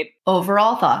annoyed.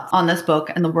 Overall thoughts on this book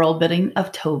and the world building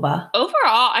of Tova? Overall,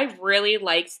 I really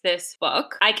liked this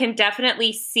book. I can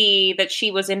definitely see that she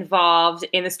was involved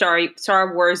in the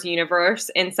Star Wars universe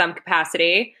in some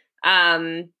capacity.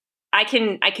 I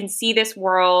can see this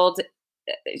world,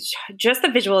 just the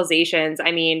visualizations.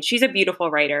 I mean, she's a beautiful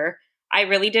writer. I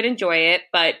really did enjoy it,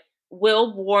 but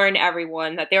will warn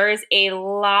everyone that there is a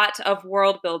lot of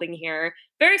world building here,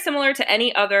 very similar to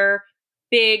any other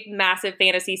big, massive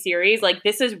fantasy series. Like,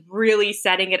 this is really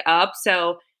setting it up.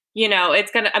 So, I'm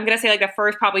going to say like the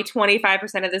first probably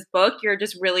 25% of this book, you're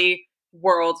just really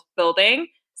world building.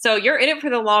 So you're in it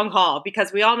for the long haul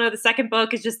because we all know the second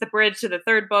book is just the bridge to the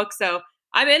third book. So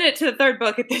I'm in it to the third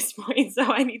book at this point. So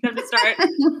I need them to start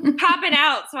popping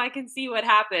out so I can see what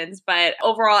happens. But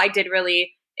overall, I did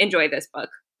really enjoy this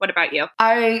book. What about you?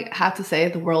 I have to say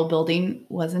the world building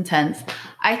was intense.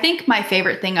 I think my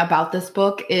favorite thing about this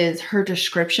book is her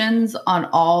descriptions on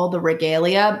all the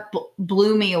regalia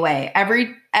blew me away.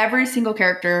 Every single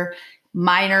character,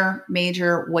 minor,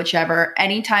 major, whichever,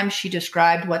 anytime she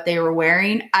described what they were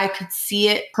wearing, I could see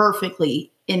it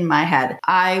perfectly in my head.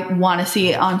 I want to see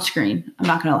it on screen. I'm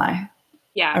not going to lie.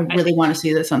 Yeah. I really want to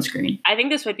see this on screen. I think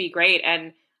this would be great.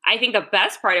 And I think the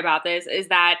best part about this is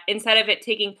that instead of it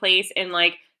taking place in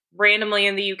like randomly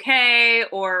in the UK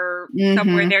or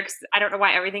somewhere there, 'cause I don't know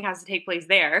why everything has to take place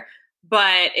there,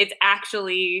 but it's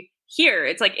actually here.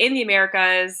 It's like in the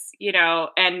Americas,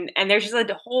 and there's just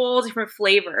a whole different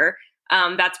flavor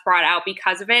that's brought out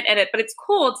because of it. But it's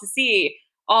cool to see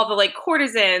all the like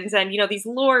courtesans and, these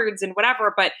lords and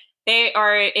whatever, but they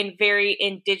are in very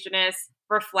indigenous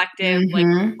reflective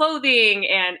like clothing.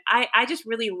 And I just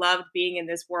really loved being in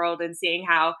this world and seeing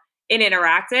how it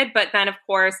interacted. But then of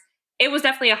course, it was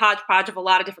definitely a hodgepodge of a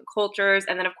lot of different cultures.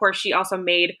 And then of course, she also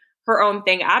made her own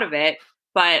thing out of it.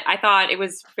 But I thought it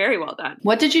was very well done.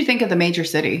 What did you think of the major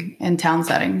city and town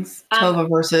settings? Tova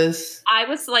versus... I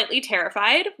was slightly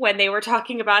terrified when they were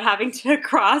talking about having to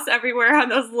cross everywhere on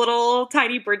those little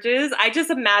tiny bridges. I just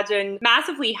imagine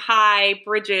massively high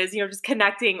bridges, just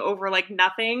connecting over like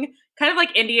nothing. Kind of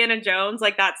like Indiana Jones,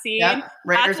 like that scene. Yep,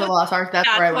 Raiders of the Lost Ark. That's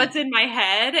where I went. What's in my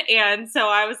head. And so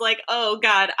I was like, oh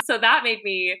God. So that made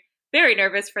me very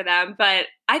nervous for them. But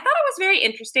I thought it was very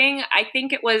interesting. I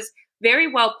think it was very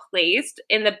well placed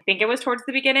I think it was towards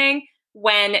the beginning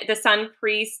when the Sun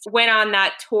Priest went on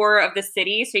that tour of the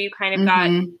city. So you kind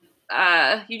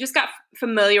of you just got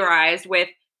familiarized with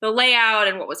the layout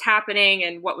and what was happening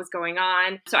and what was going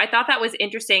on. So I thought that was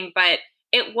interesting, but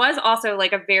it was also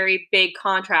like a very big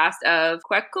contrast of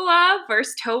Quechua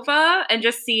versus Tova and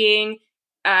just seeing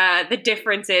the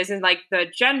differences in like the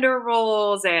gender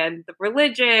roles and the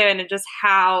religion and just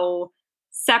how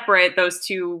separate those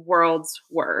two worlds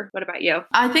were. What about you?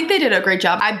 I think they did a great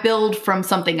job. I build from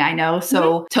something I know.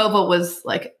 So Tova was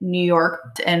like New York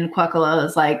and Quechua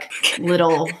is like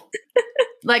little,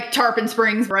 like Tarpon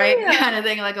Springs, right? Yeah. Kind of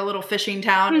thing, like a little fishing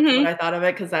town. That's what I thought of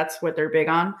it because that's what they're big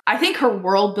on. I think her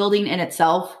world building in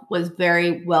itself was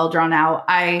very well drawn out.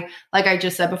 Like I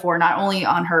just said before, not only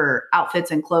on her outfits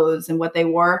and clothes and what they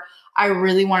wore, I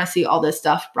really want to see all this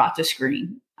stuff brought to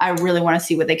screen. I really want to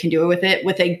see what they can do with it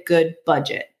with a good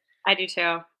budget. I do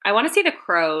too. I want to see the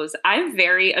crows. I'm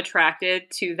very attracted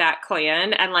to that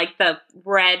clan and like the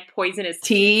red poisonous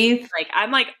teeth. Like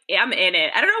I'm in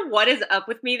it. I don't know what is up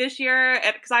with me this year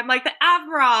because I'm like the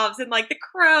Avrovs and like the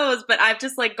crows, but I've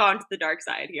just like gone to the dark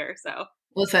side here. So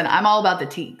listen, I'm all about the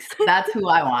teaks. That's who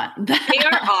I want. They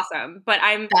are awesome, but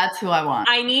that's who I want.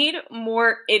 I need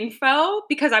more info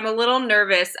because I'm a little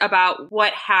nervous about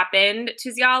what happened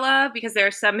to Zyala because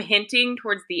there's some hinting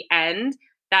towards the end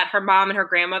that her mom and her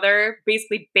grandmother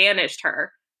basically banished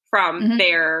her from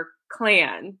their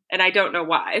clan, and I don't know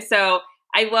why. So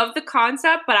I love the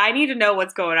concept, but I need to know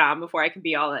what's going on before I can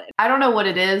be all in. I don't know what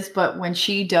it is, but when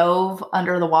she dove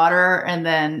under the water and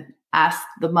then asked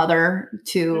the mother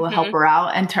to help her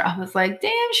out. And I was like,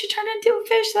 damn, she turned into a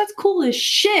fish. That's cool as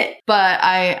shit. But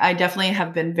I definitely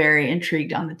have been very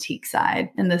intrigued on the teak side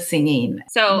and the singing.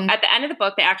 So at the end of the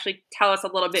book, they actually tell us a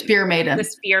little bit Spear Maiden. the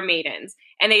Spear Maidens.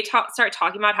 And they start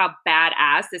talking about how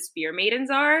badass the Spear Maidens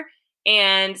are.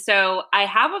 And so I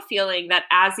have a feeling that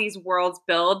as these worlds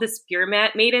build, the Spear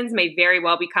Maidens may very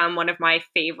well become one of my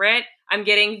favorite. I'm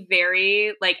getting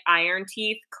very like Iron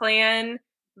Teeth clan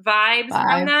vibes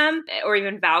from them, or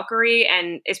even Valkyrie,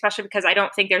 and especially because I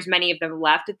don't think there's many of them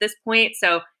left at this point.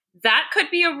 So that could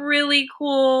be a really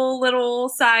cool little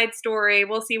side story.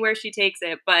 We'll see where she takes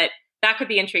it, but that could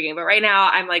be intriguing. But right now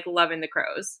I'm like loving the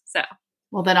crows. So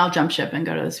well, then I'll jump ship and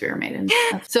go to the Spear Maidens.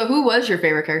 So who was your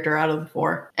favorite character out of the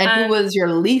 4? And who was your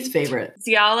least favorite?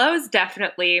 Giallo is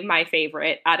definitely my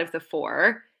favorite out of the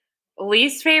 4.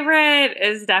 Least favorite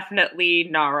is definitely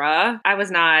Nara. I was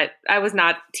not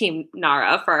team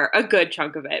Nara for a good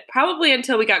chunk of it. Probably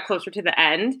until we got closer to the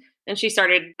end and she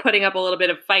started putting up a little bit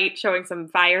of fight, showing some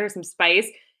fire, some spice.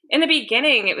 In the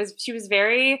beginning, she was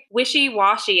very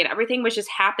wishy-washy and everything was just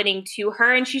happening to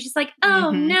her. And she's just like,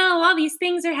 oh no, all these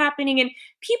things are happening and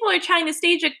people are trying to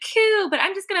stage a coup, but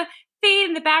I'm just going to fade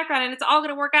in the background and it's all going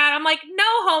to work out. I'm like, no,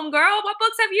 homegirl, what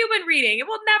books have you been reading? It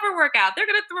will never work out. They're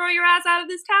going to throw your ass out of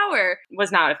this tower.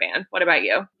 Was not a fan. What about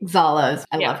you? Zala's.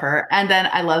 I love her. And then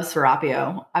I love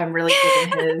Serapio. I'm really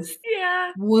digging his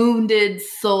wounded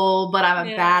soul, but I'm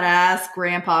a badass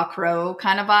grandpa crow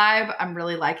kind of vibe. I'm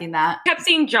really liking that. I kept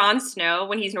seeing Jon Snow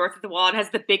when he's north of the wall and has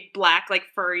the big black like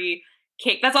furry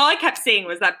cape. That's all I kept seeing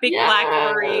was that big black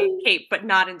furry cape, but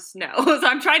not in snow. So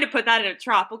I'm trying to put that in a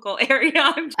tropical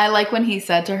area. I like when he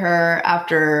said to her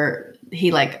after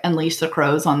he like unleashed the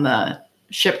crows on the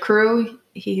ship crew,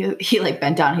 he like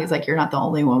bent down. He was like, "You're not the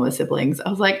only one with siblings." I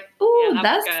was like, "Ooh,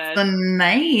 that's nice." That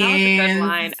was a good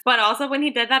line. But also when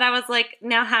he did that, I was like,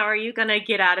 "Now how are you gonna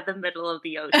get out of the middle of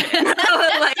the ocean?"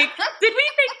 Like, did we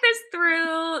think this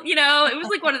through? You know, it was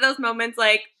like one of those moments,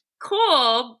 like,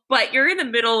 cool, but you're in the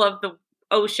middle of the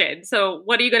ocean. So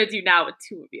what are you going to do now with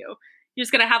 2 of you? You're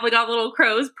just going to have like all little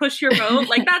crows push your boat?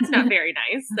 Like, that's not very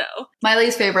nice. So my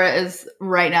least favorite is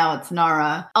right now it's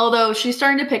Nara. Although she's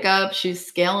starting to pick up, she's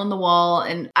scaling the wall.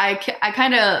 And I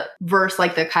kind of verse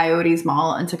like the Coyotes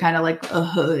Mall into kind of like a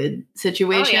hood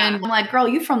situation. I'm like, girl,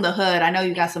 you from the hood. I know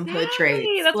you got some hood traits.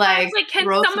 That's like, why I was like, can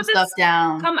throw some of this stuff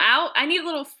down. Come out? I need a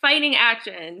little fighting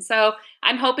action. So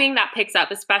I'm hoping that picks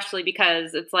up, especially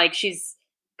because it's like she's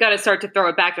got to start to throw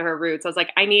it back to her roots. I was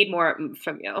like, I need more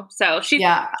from you. So she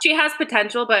has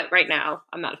potential, but right now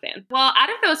I'm not a fan. Well, out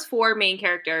of those 4 main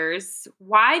characters,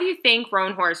 why do you think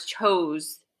Roanhorse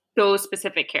chose those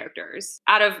specific characters?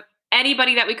 Out of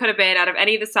anybody that we could have been, out of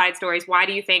any of the side stories, why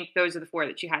do you think those are the 4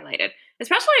 that she highlighted?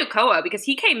 Especially Okoa, because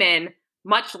he came in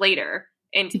much later.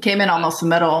 He came in almost the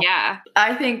middle. Yeah.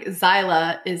 I think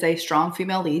Zyla is a strong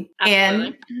female lead. Absolutely.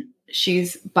 And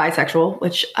she's bisexual,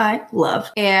 which I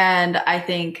love. And I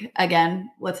think,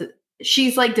 again,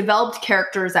 she's like developed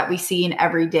characters that we see in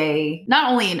everyday,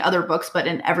 not only in other books, but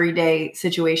in everyday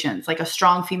situations, like a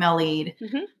strong female lead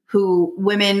who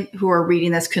women who are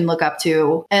reading this can look up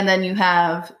to. And then you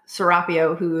have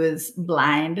Serapio, who is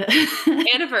blind.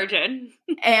 And a virgin.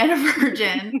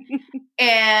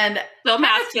 And so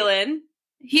masculine.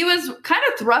 He was kind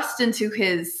of thrust into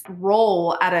his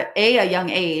role at a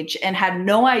young age and had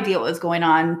no idea what was going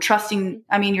on.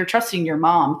 You're trusting your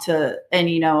mom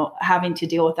and having to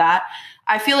deal with that.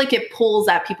 I feel like it pulls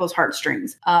at people's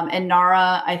heartstrings. And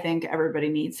Nara, I think everybody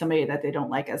needs somebody that they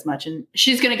don't like as much. And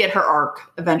she's going to get her arc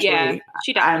eventually. Yeah,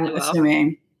 she definitely I'm will.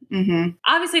 assuming.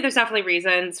 Obviously, there's definitely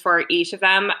reasons for each of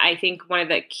them. I think one of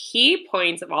the key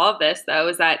points of all of this, though,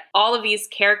 is that all of these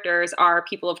characters are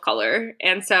people of color.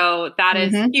 And so that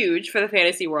is huge for the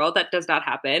fantasy world. That does not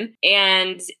happen.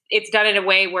 And it's done in a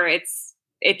way where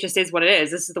it just is what it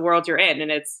is. This is the world you're in,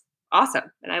 and it's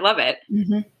awesome. And I love it.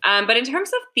 But in terms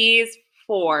of these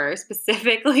 4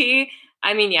 specifically,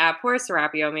 I mean, yeah, poor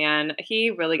Serapio, man. He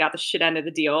really got the shit end of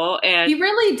the deal. And he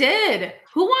really did.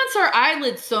 Who wants our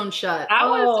eyelids sewn shut?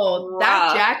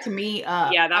 That jacked me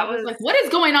up. Yeah, I was like, what is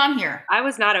going on here? I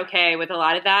was not okay with a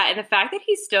lot of that. And the fact that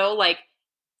he's still like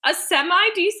a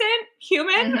semi-decent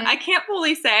human, I can't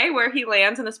fully say where he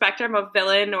lands in the spectrum of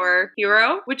villain or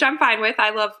hero, which I'm fine with.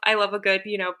 I love a good,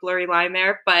 blurry line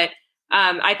there. But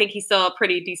I think he's still a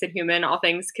pretty decent human, all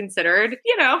things considered.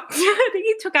 I think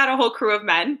he took out a whole crew of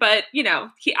men, but he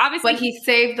obviously. But he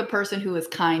saved the person who was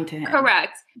kind to him.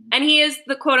 Correct. And he is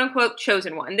the quote unquote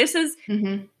chosen one. This is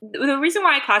the reason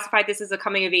why I classified this as a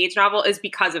coming of age novel is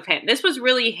because of him. This was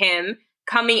really him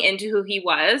coming into who he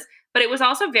was, but it was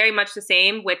also very much the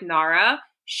same with Nara.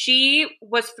 she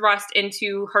was thrust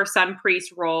into her sun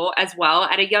priest role as well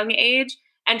at a young age.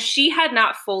 And she had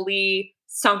not fully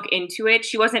sunk into it.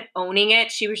 She wasn't owning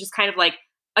it. She was just kind of like,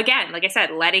 again, like I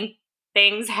said, letting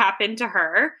things happen to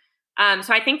her.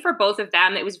 So I think for both of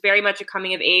them, it was very much a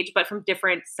coming of age, but from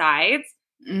different sides.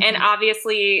 Mm-hmm. And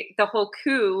obviously the whole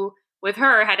coup with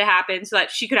her had to happen so that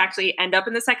she could actually end up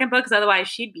in the second book, because otherwise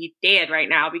she'd be dead right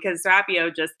now because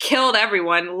Serapio just killed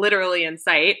everyone literally in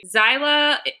sight.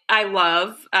 Zyla, I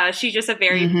love. She's just a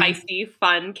very feisty,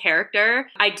 fun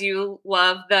character. I do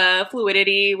love the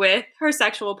fluidity with her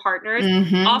sexual partners.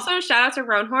 Also, shout out to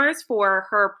Roanhorse for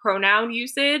her pronoun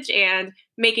usage and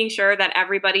making sure that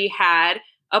everybody had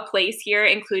a place here,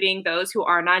 including those who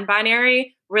are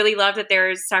non-binary. Really love that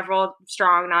there's several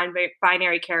strong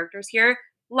non-binary characters here.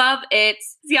 Love it.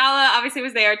 Zyala obviously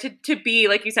was there to be,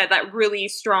 like you said, that really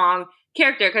strong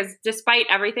character, because despite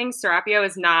everything, Serapio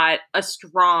is not a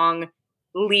strong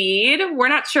lead. We're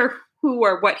not sure who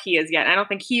or what he is yet. I don't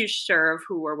think he's sure of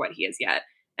who or what he is yet.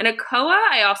 And Akoa,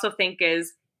 I also think,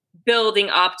 is building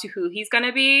up to who he's going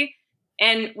to be.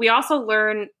 And we also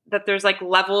learn that there's like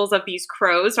levels of these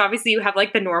crows. So obviously you have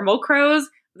like the normal crows.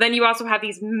 Then you also have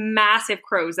these massive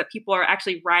crows that people are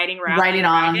actually riding around. Riding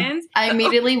on. Dragons. I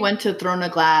immediately went to Throne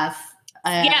of Glass.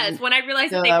 Yes, when I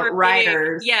realized that they were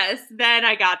riders. Big, yes, then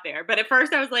I got there. But at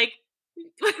first I was like,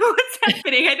 what's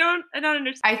happening? I don't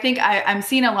understand. I think I'm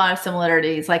seeing a lot of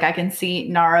similarities. Like I can see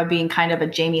Nara being kind of a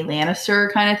Jaime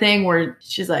Lannister kind of thing where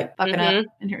she's like fucking up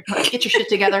and here, get your shit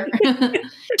together. Get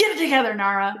it together,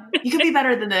 Nara. You could be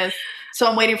better than this. So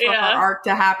I'm waiting for her arc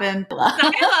to happen.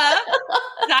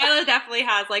 Zyla definitely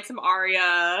has like some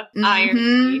Arya Iron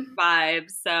Teeth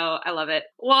vibes. So I love it.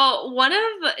 Well, one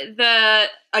of the,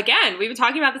 again, we've been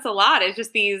talking about this a lot. It's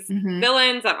just these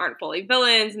villains that aren't fully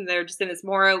villains and they're just in this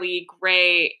morally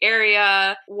gray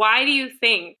area. Why do you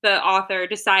think the author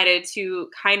decided to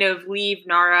kind of leave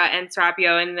Nara and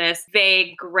Serapio in this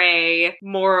vague, gray,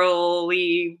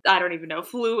 morally, I don't even know,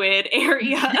 fluid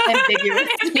area? Ambiguous.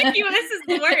 Ambiguous is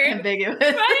the word. Ambiguous. Why do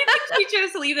you think she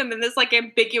chose to leave them in this like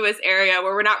ambiguous area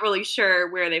where we're not really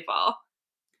sure where they fall?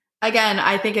 Again,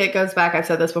 I think it goes back, I've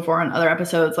said this before in other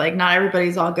episodes, like not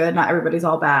everybody's all good, not everybody's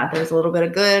all bad. There's a little bit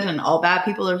of good and all bad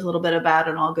people. There's a little bit of bad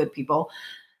and all good people.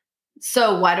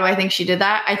 So why do I think she did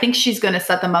that? I think she's going to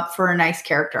set them up for a nice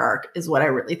character arc is what I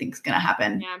really think is going to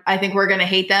happen. Yeah. I think we're going to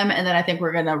hate them and then I think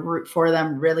we're going to root for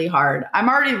them really hard. I'm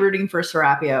already rooting for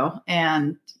Serapio,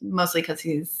 and mostly because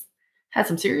he's had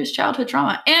some serious childhood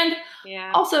trauma. And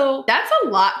also, that's a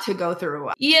lot to go through,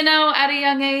 at a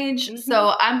young age.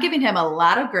 So I'm giving him a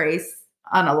lot of grace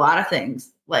on a lot of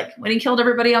things. Like when he killed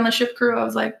everybody on the ship crew, I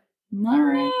was like, all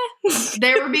right.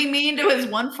 They were being mean to his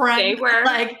one friend.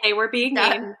 They were being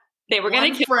mean. They were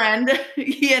going to kill friend,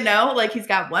 like he's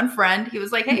got one friend. He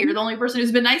was like, hey, you're the only person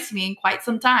who's been nice to me in quite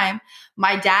some time.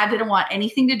 My dad didn't want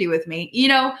anything to do with me,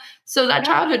 So that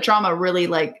childhood trauma really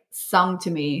like sung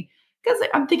to me. Because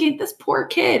I'm thinking, this poor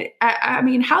kid, I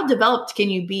mean, how developed can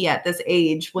you be at this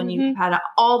age when you've had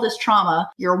all this trauma?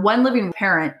 Your one living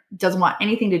parent doesn't want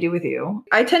anything to do with you.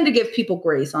 I tend to give people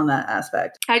grace on that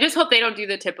aspect. I just hope they don't do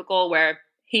the typical where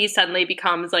he suddenly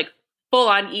becomes like full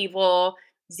on evil.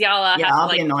 Zyala has to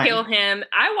like kill him.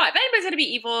 If anybody's going to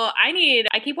be evil,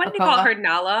 I keep wanting to call her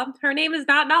Nala. Her name is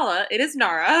not Nala. It is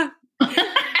Nara.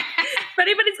 If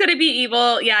anybody's going to be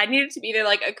evil, I need it to be either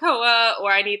like Akoa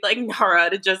or I need like Nara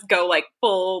to just go like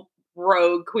full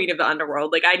rogue queen of the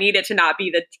underworld. Like I need it to not be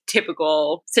the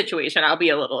typical situation. I'll be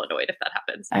a little annoyed if that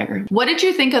happens. I agree. What did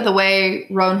you think of the way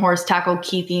Roanhorse tackled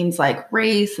key themes like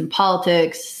race and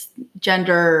politics,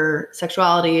 gender,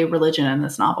 sexuality, religion in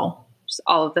this novel? Just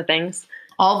all of the things.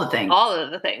 All the things. All of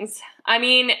the things. I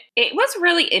mean, it was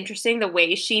really interesting the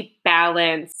way she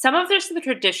balanced some of the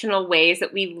traditional ways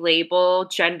that we label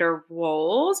gender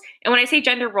roles. And when I say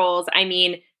gender roles, I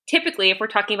mean, typically, if we're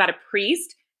talking about a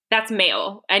priest, that's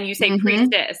male. And you say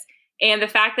priestess. And the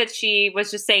fact that she was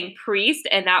just saying priest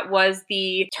and that was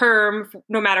the term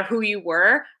no matter who you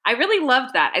were, I really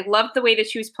loved that. I loved the way that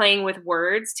she was playing with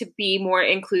words to be more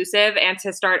inclusive and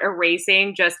to start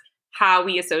erasing just how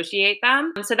we associate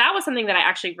them. So that was something that I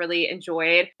actually really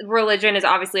enjoyed. Religion is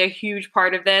obviously a huge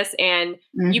part of this, and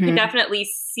you can definitely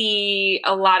see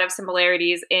a lot of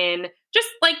similarities in just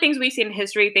like things we see in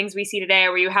history, things we see today,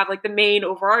 where you have like the main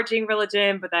overarching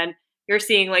religion, but then you're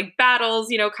seeing like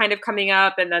battles, kind of coming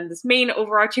up, and then this main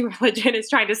overarching religion is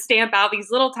trying to stamp out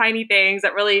these little tiny things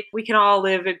that really we can all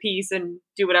live in peace and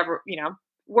do whatever,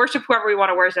 worship whoever we want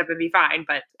to worship and be fine.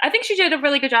 But I think she did a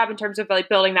really good job in terms of like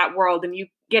building that world and you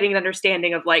getting an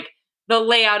understanding of like the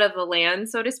layout of the land,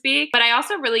 so to speak. But I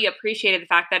also really appreciated the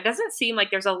fact that it doesn't seem like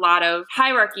there's a lot of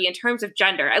hierarchy in terms of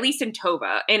gender, at least in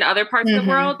Tova. In other parts of the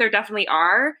world, there definitely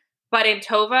are. But in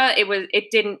Tova, it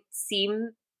didn't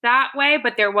seem that way.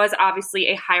 But there was obviously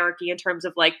a hierarchy in terms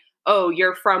of like, oh,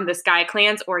 you're from the Sky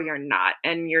Clans or you're not.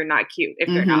 And you're not cute if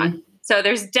you're not. So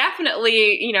there's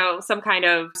definitely, you know, some kind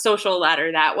of social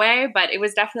ladder that way, but it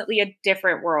was definitely a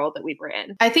different world that we were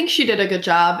in. I think she did a good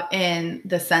job in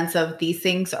the sense of these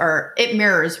things it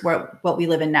mirrors what we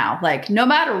live in now. Like no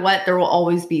matter what, there will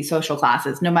always be social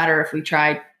classes, no matter if we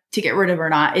try to get rid of it or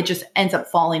not, it just ends up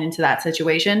falling into that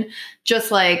situation. Just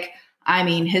like, I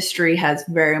mean, history has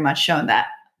very much shown that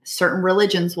certain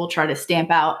religions will try to stamp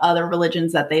out other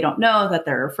religions that they don't know, that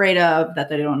they're afraid of, that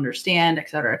they don't understand, et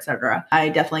cetera, et cetera. I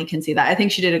definitely can see that. I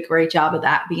think she did a great job of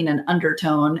that being an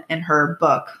undertone in her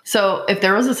book. So if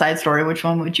there was a side story, which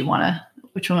one would you want to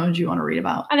read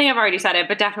about? I think I've already said it,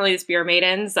 but definitely the Spear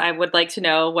Maidens. I would like to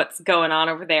know what's going on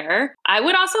over there. I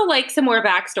would also like some more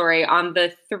backstory on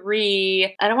the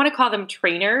 3, I don't want to call them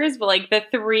trainers, but like the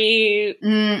 3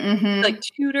 like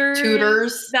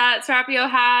tutors that Serapio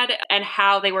had and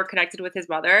how they were connected with his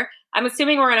mother. I'm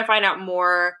assuming we're going to find out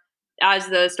more as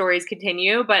the stories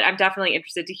continue, but I'm definitely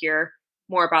interested to hear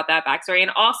more about that backstory.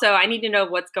 And also, I need to know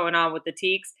what's going on with the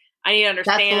Teeks. I need to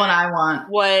understand. That's the one I want.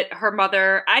 What her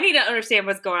mother. I need to understand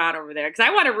what's going on over there because I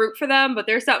want to root for them, but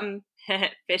there's something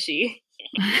fishy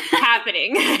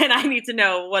happening, and I need to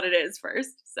know what it is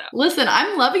first. So listen,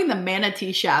 I'm loving the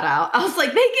manatee shout out. I was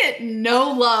like, they get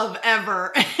no love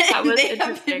ever. That was they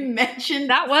have been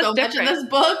mentioned that was so different. much in this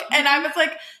book, and I was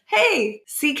like, hey,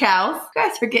 sea cows, you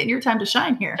guys are getting your time to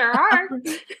shine here. Sure are.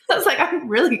 I was like, I'm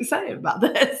really excited about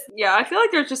this. Yeah, I feel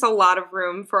like there's just a lot of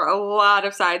room for a lot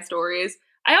of side stories.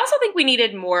 I also think we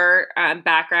needed more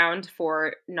background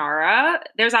for Nara.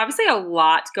 There's obviously a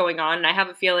lot going on, and I have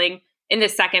a feeling in the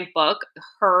second book,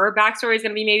 her backstory is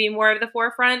going to be maybe more of the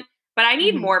forefront. But I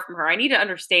need more from her. I need to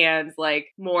understand like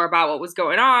more about what was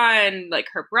going on. Like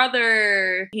her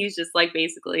brother, he's just like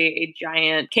basically a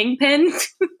giant kingpin.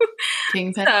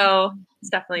 So it's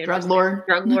definitely drug lord.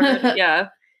 Yeah.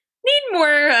 Need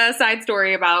more side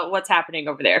story about what's happening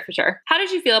over there for sure. How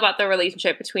did you feel about the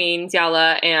relationship between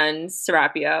Ziala and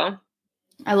Serapio?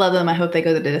 I love them. I hope they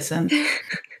go the distance.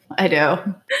 I do.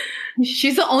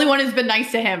 She's the only one who's been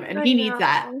nice to him, and he needs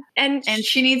that. And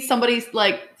she needs somebody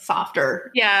like softer.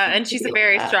 Yeah, and she's a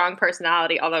very strong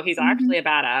personality, although he's actually a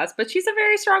badass. But she's a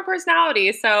very strong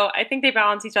personality, so I think they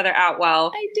balance each other out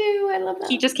well. I do. I love that.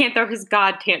 He just can't throw his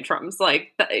god tantrums.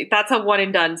 Like that's a one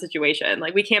and done situation.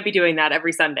 Like we can't be doing that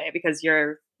every Sunday because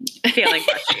you're feeling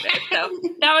frustrated. So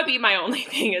that would be my only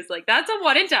thing is like that's a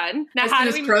one and done. Now as soon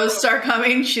as crows start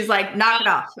coming, she's like, knock it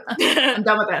off. I'm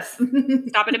done with this.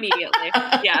 Stop it immediately.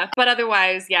 Yeah. But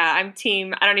otherwise, yeah, I'm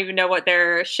team. I don't even know what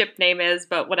their ship name is,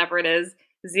 but whatever it is.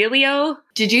 Zelio.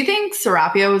 Did you think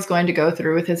Serapio was going to go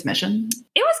through with his mission?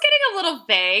 It was getting a little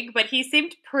vague, but he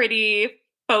seemed pretty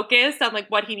focused on like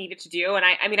what he needed to do. And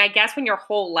I mean, I guess when your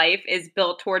whole life is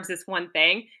built towards this one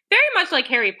thing, very much like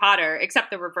Harry Potter,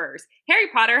 except the reverse. Harry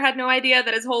Potter had no idea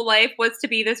that his whole life was to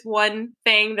be this one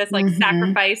thing, this like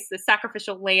sacrifice, the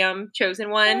sacrificial lamb, chosen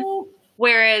one. Oh.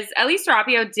 Whereas at least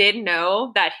Serapio did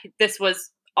know that this was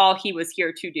all he was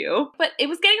here to do. But it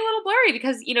was getting a little blurry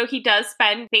because, you know, he does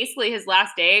spend basically his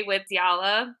last day with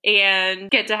Ziala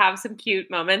and get to have some cute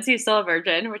moments. He's still a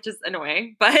virgin, which is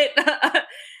annoying, but I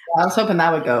was hoping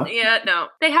that would go. Yeah, no.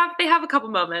 They have a couple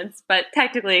moments, but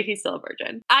technically he's still a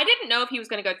virgin. I didn't know if he was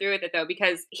going to go through with it though,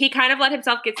 because he kind of let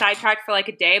himself get sidetracked for like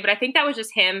a day, but I think that was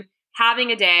just him having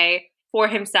a day for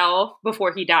himself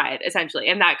before he died, essentially.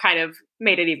 And that kind of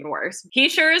made it even worse. He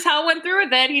sure as hell went through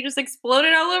with it. He just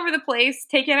exploded all over the place,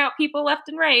 taking out people left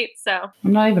and right. So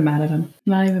I'm not even mad at him.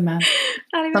 Not even mad.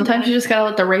 Sometimes you just gotta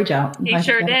let the rage out. He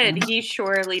sure did. He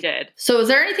surely did. So is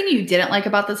there anything you didn't like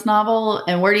about this novel?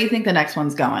 And where do you think the next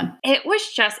one's going?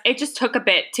 It just took a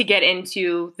bit to get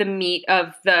into the meat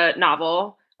of the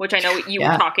novel, which I know you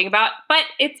were talking about. But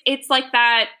it's like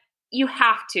that. You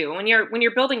have to. When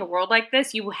you're building a world like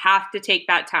this, you have to take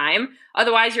that time.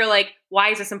 Otherwise, you're like,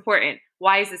 why is this important?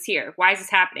 Why is this here? Why is this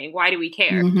happening? Why do we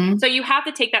care? So you have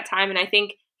to take that time. And I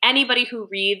think anybody who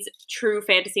reads true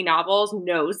fantasy novels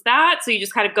knows that. So you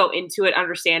just kind of go into it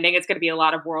understanding it's going to be a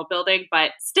lot of world building.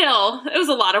 But still, it was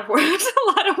a lot of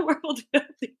world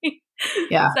building.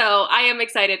 Yeah. So I am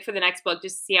excited for the next book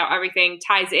just to see how everything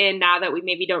ties in now that we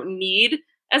maybe don't need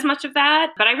as much of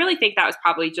that. But I really think that was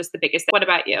probably just the biggest thing. What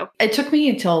about you? It took me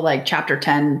until like chapter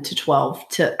 10 to 12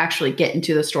 to actually get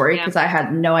into the story because I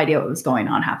had no idea what was going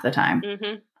on half the time.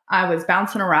 I was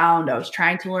bouncing around. I was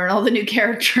trying to learn all the new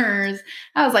characters.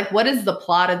 I was like, what is the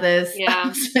plot of this? Yeah. I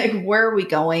was like, where are we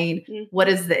going? Mhm. What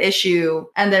is the issue?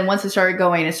 And then once it started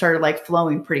going, it started like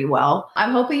flowing pretty well.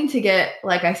 I'm hoping to get,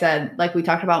 like I said, like we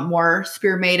talked about, more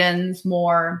spear maidens,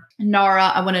 more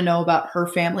Nara. I want to know about her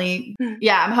family.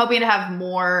 Yeah, I'm hoping to have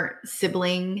more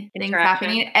sibling things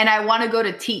happening. And I want to go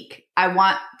to Teak. I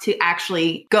want to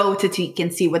actually go to Teak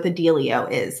and see what the dealio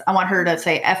is. I want her to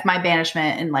say F my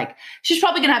banishment, and like she's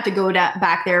probably gonna have to go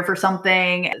back there for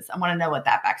something. I want to know what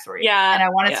that backstory is. And I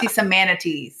want to see some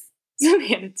manatees. Some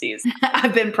manatees.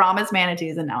 I've been promised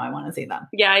manatees and now I want to see them.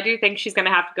 Yeah, I do think she's going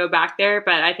to have to go back there,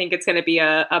 but I think it's going to be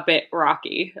a bit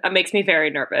rocky. It makes me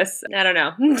very nervous. I don't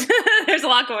know. There's a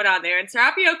lot going on there. And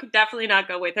Serapio could definitely not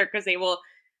go with her because they will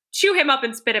chew him up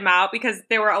and spit him out, because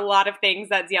there were a lot of things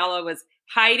that Ziala was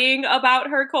hiding about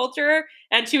her culture.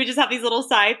 And she would just have these little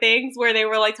side things where they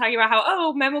were like talking about how,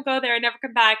 oh, men will go there and never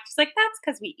come back. She's like, that's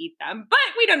because we eat them, but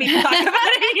we don't need to talk about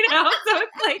it, you know? So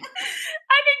it's like,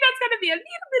 I think that's going to be a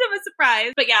little bit of a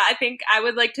surprise. But yeah, I think I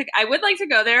would like to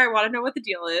go there. I want to know what the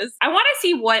deal is. I want to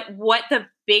see what the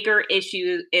bigger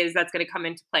issue is that's going to come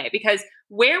into play, because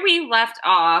where we left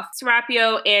off,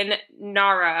 Serapio and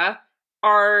Nara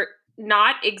are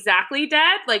not exactly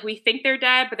dead. Like, we think they're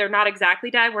dead, but they're not exactly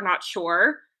dead. We're not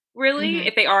sure really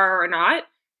if they are or not.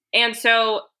 And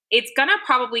so it's gonna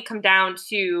probably come down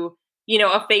to, you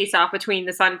know, a face off between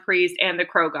the Sun Priest and the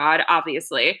Crow God,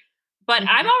 obviously. But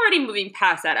I'm already moving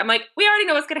past that. I'm like, we already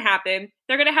know what's gonna happen.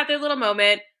 They're gonna have their little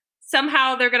moment.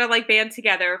 Somehow they're gonna like band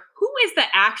together. Who is the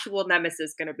actual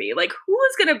nemesis gonna be? Like, who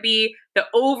is gonna be the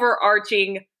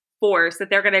overarching force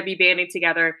that they're gonna be banding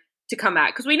together to come at?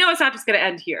 Because we know it's not just going to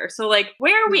end here. So like,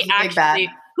 where are we actually?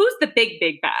 Who's the big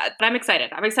bad? But I'm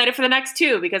excited. I'm excited for the next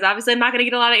two, because obviously I'm not going to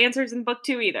get a lot of answers in book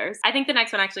 2 either. I think the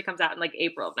next one actually comes out in like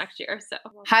April of next year. So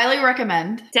highly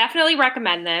recommend. Definitely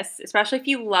recommend this, especially if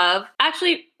you love,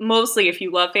 actually mostly if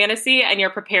you love fantasy and you're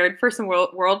prepared for some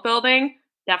world building.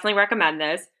 Definitely recommend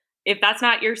this. If that's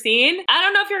not your scene, I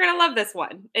don't know if you're going to love this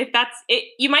one. If that's it,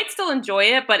 you might still enjoy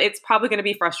it, but it's probably going to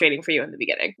be frustrating for you in the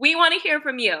beginning. We want to hear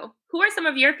from you. Who are some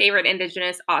of your favorite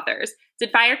Indigenous authors?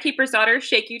 Did Firekeeper's Daughter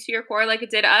shake you to your core like it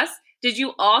did us? Did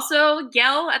you also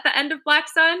yell at the end of Black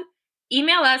Sun?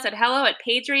 Email us at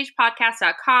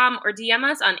hello@pageragepodcast.com or DM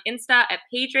us on Insta at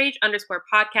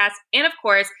pagerage_podcast. And of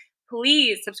course,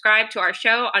 please subscribe to our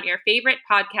show on your favorite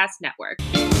podcast network.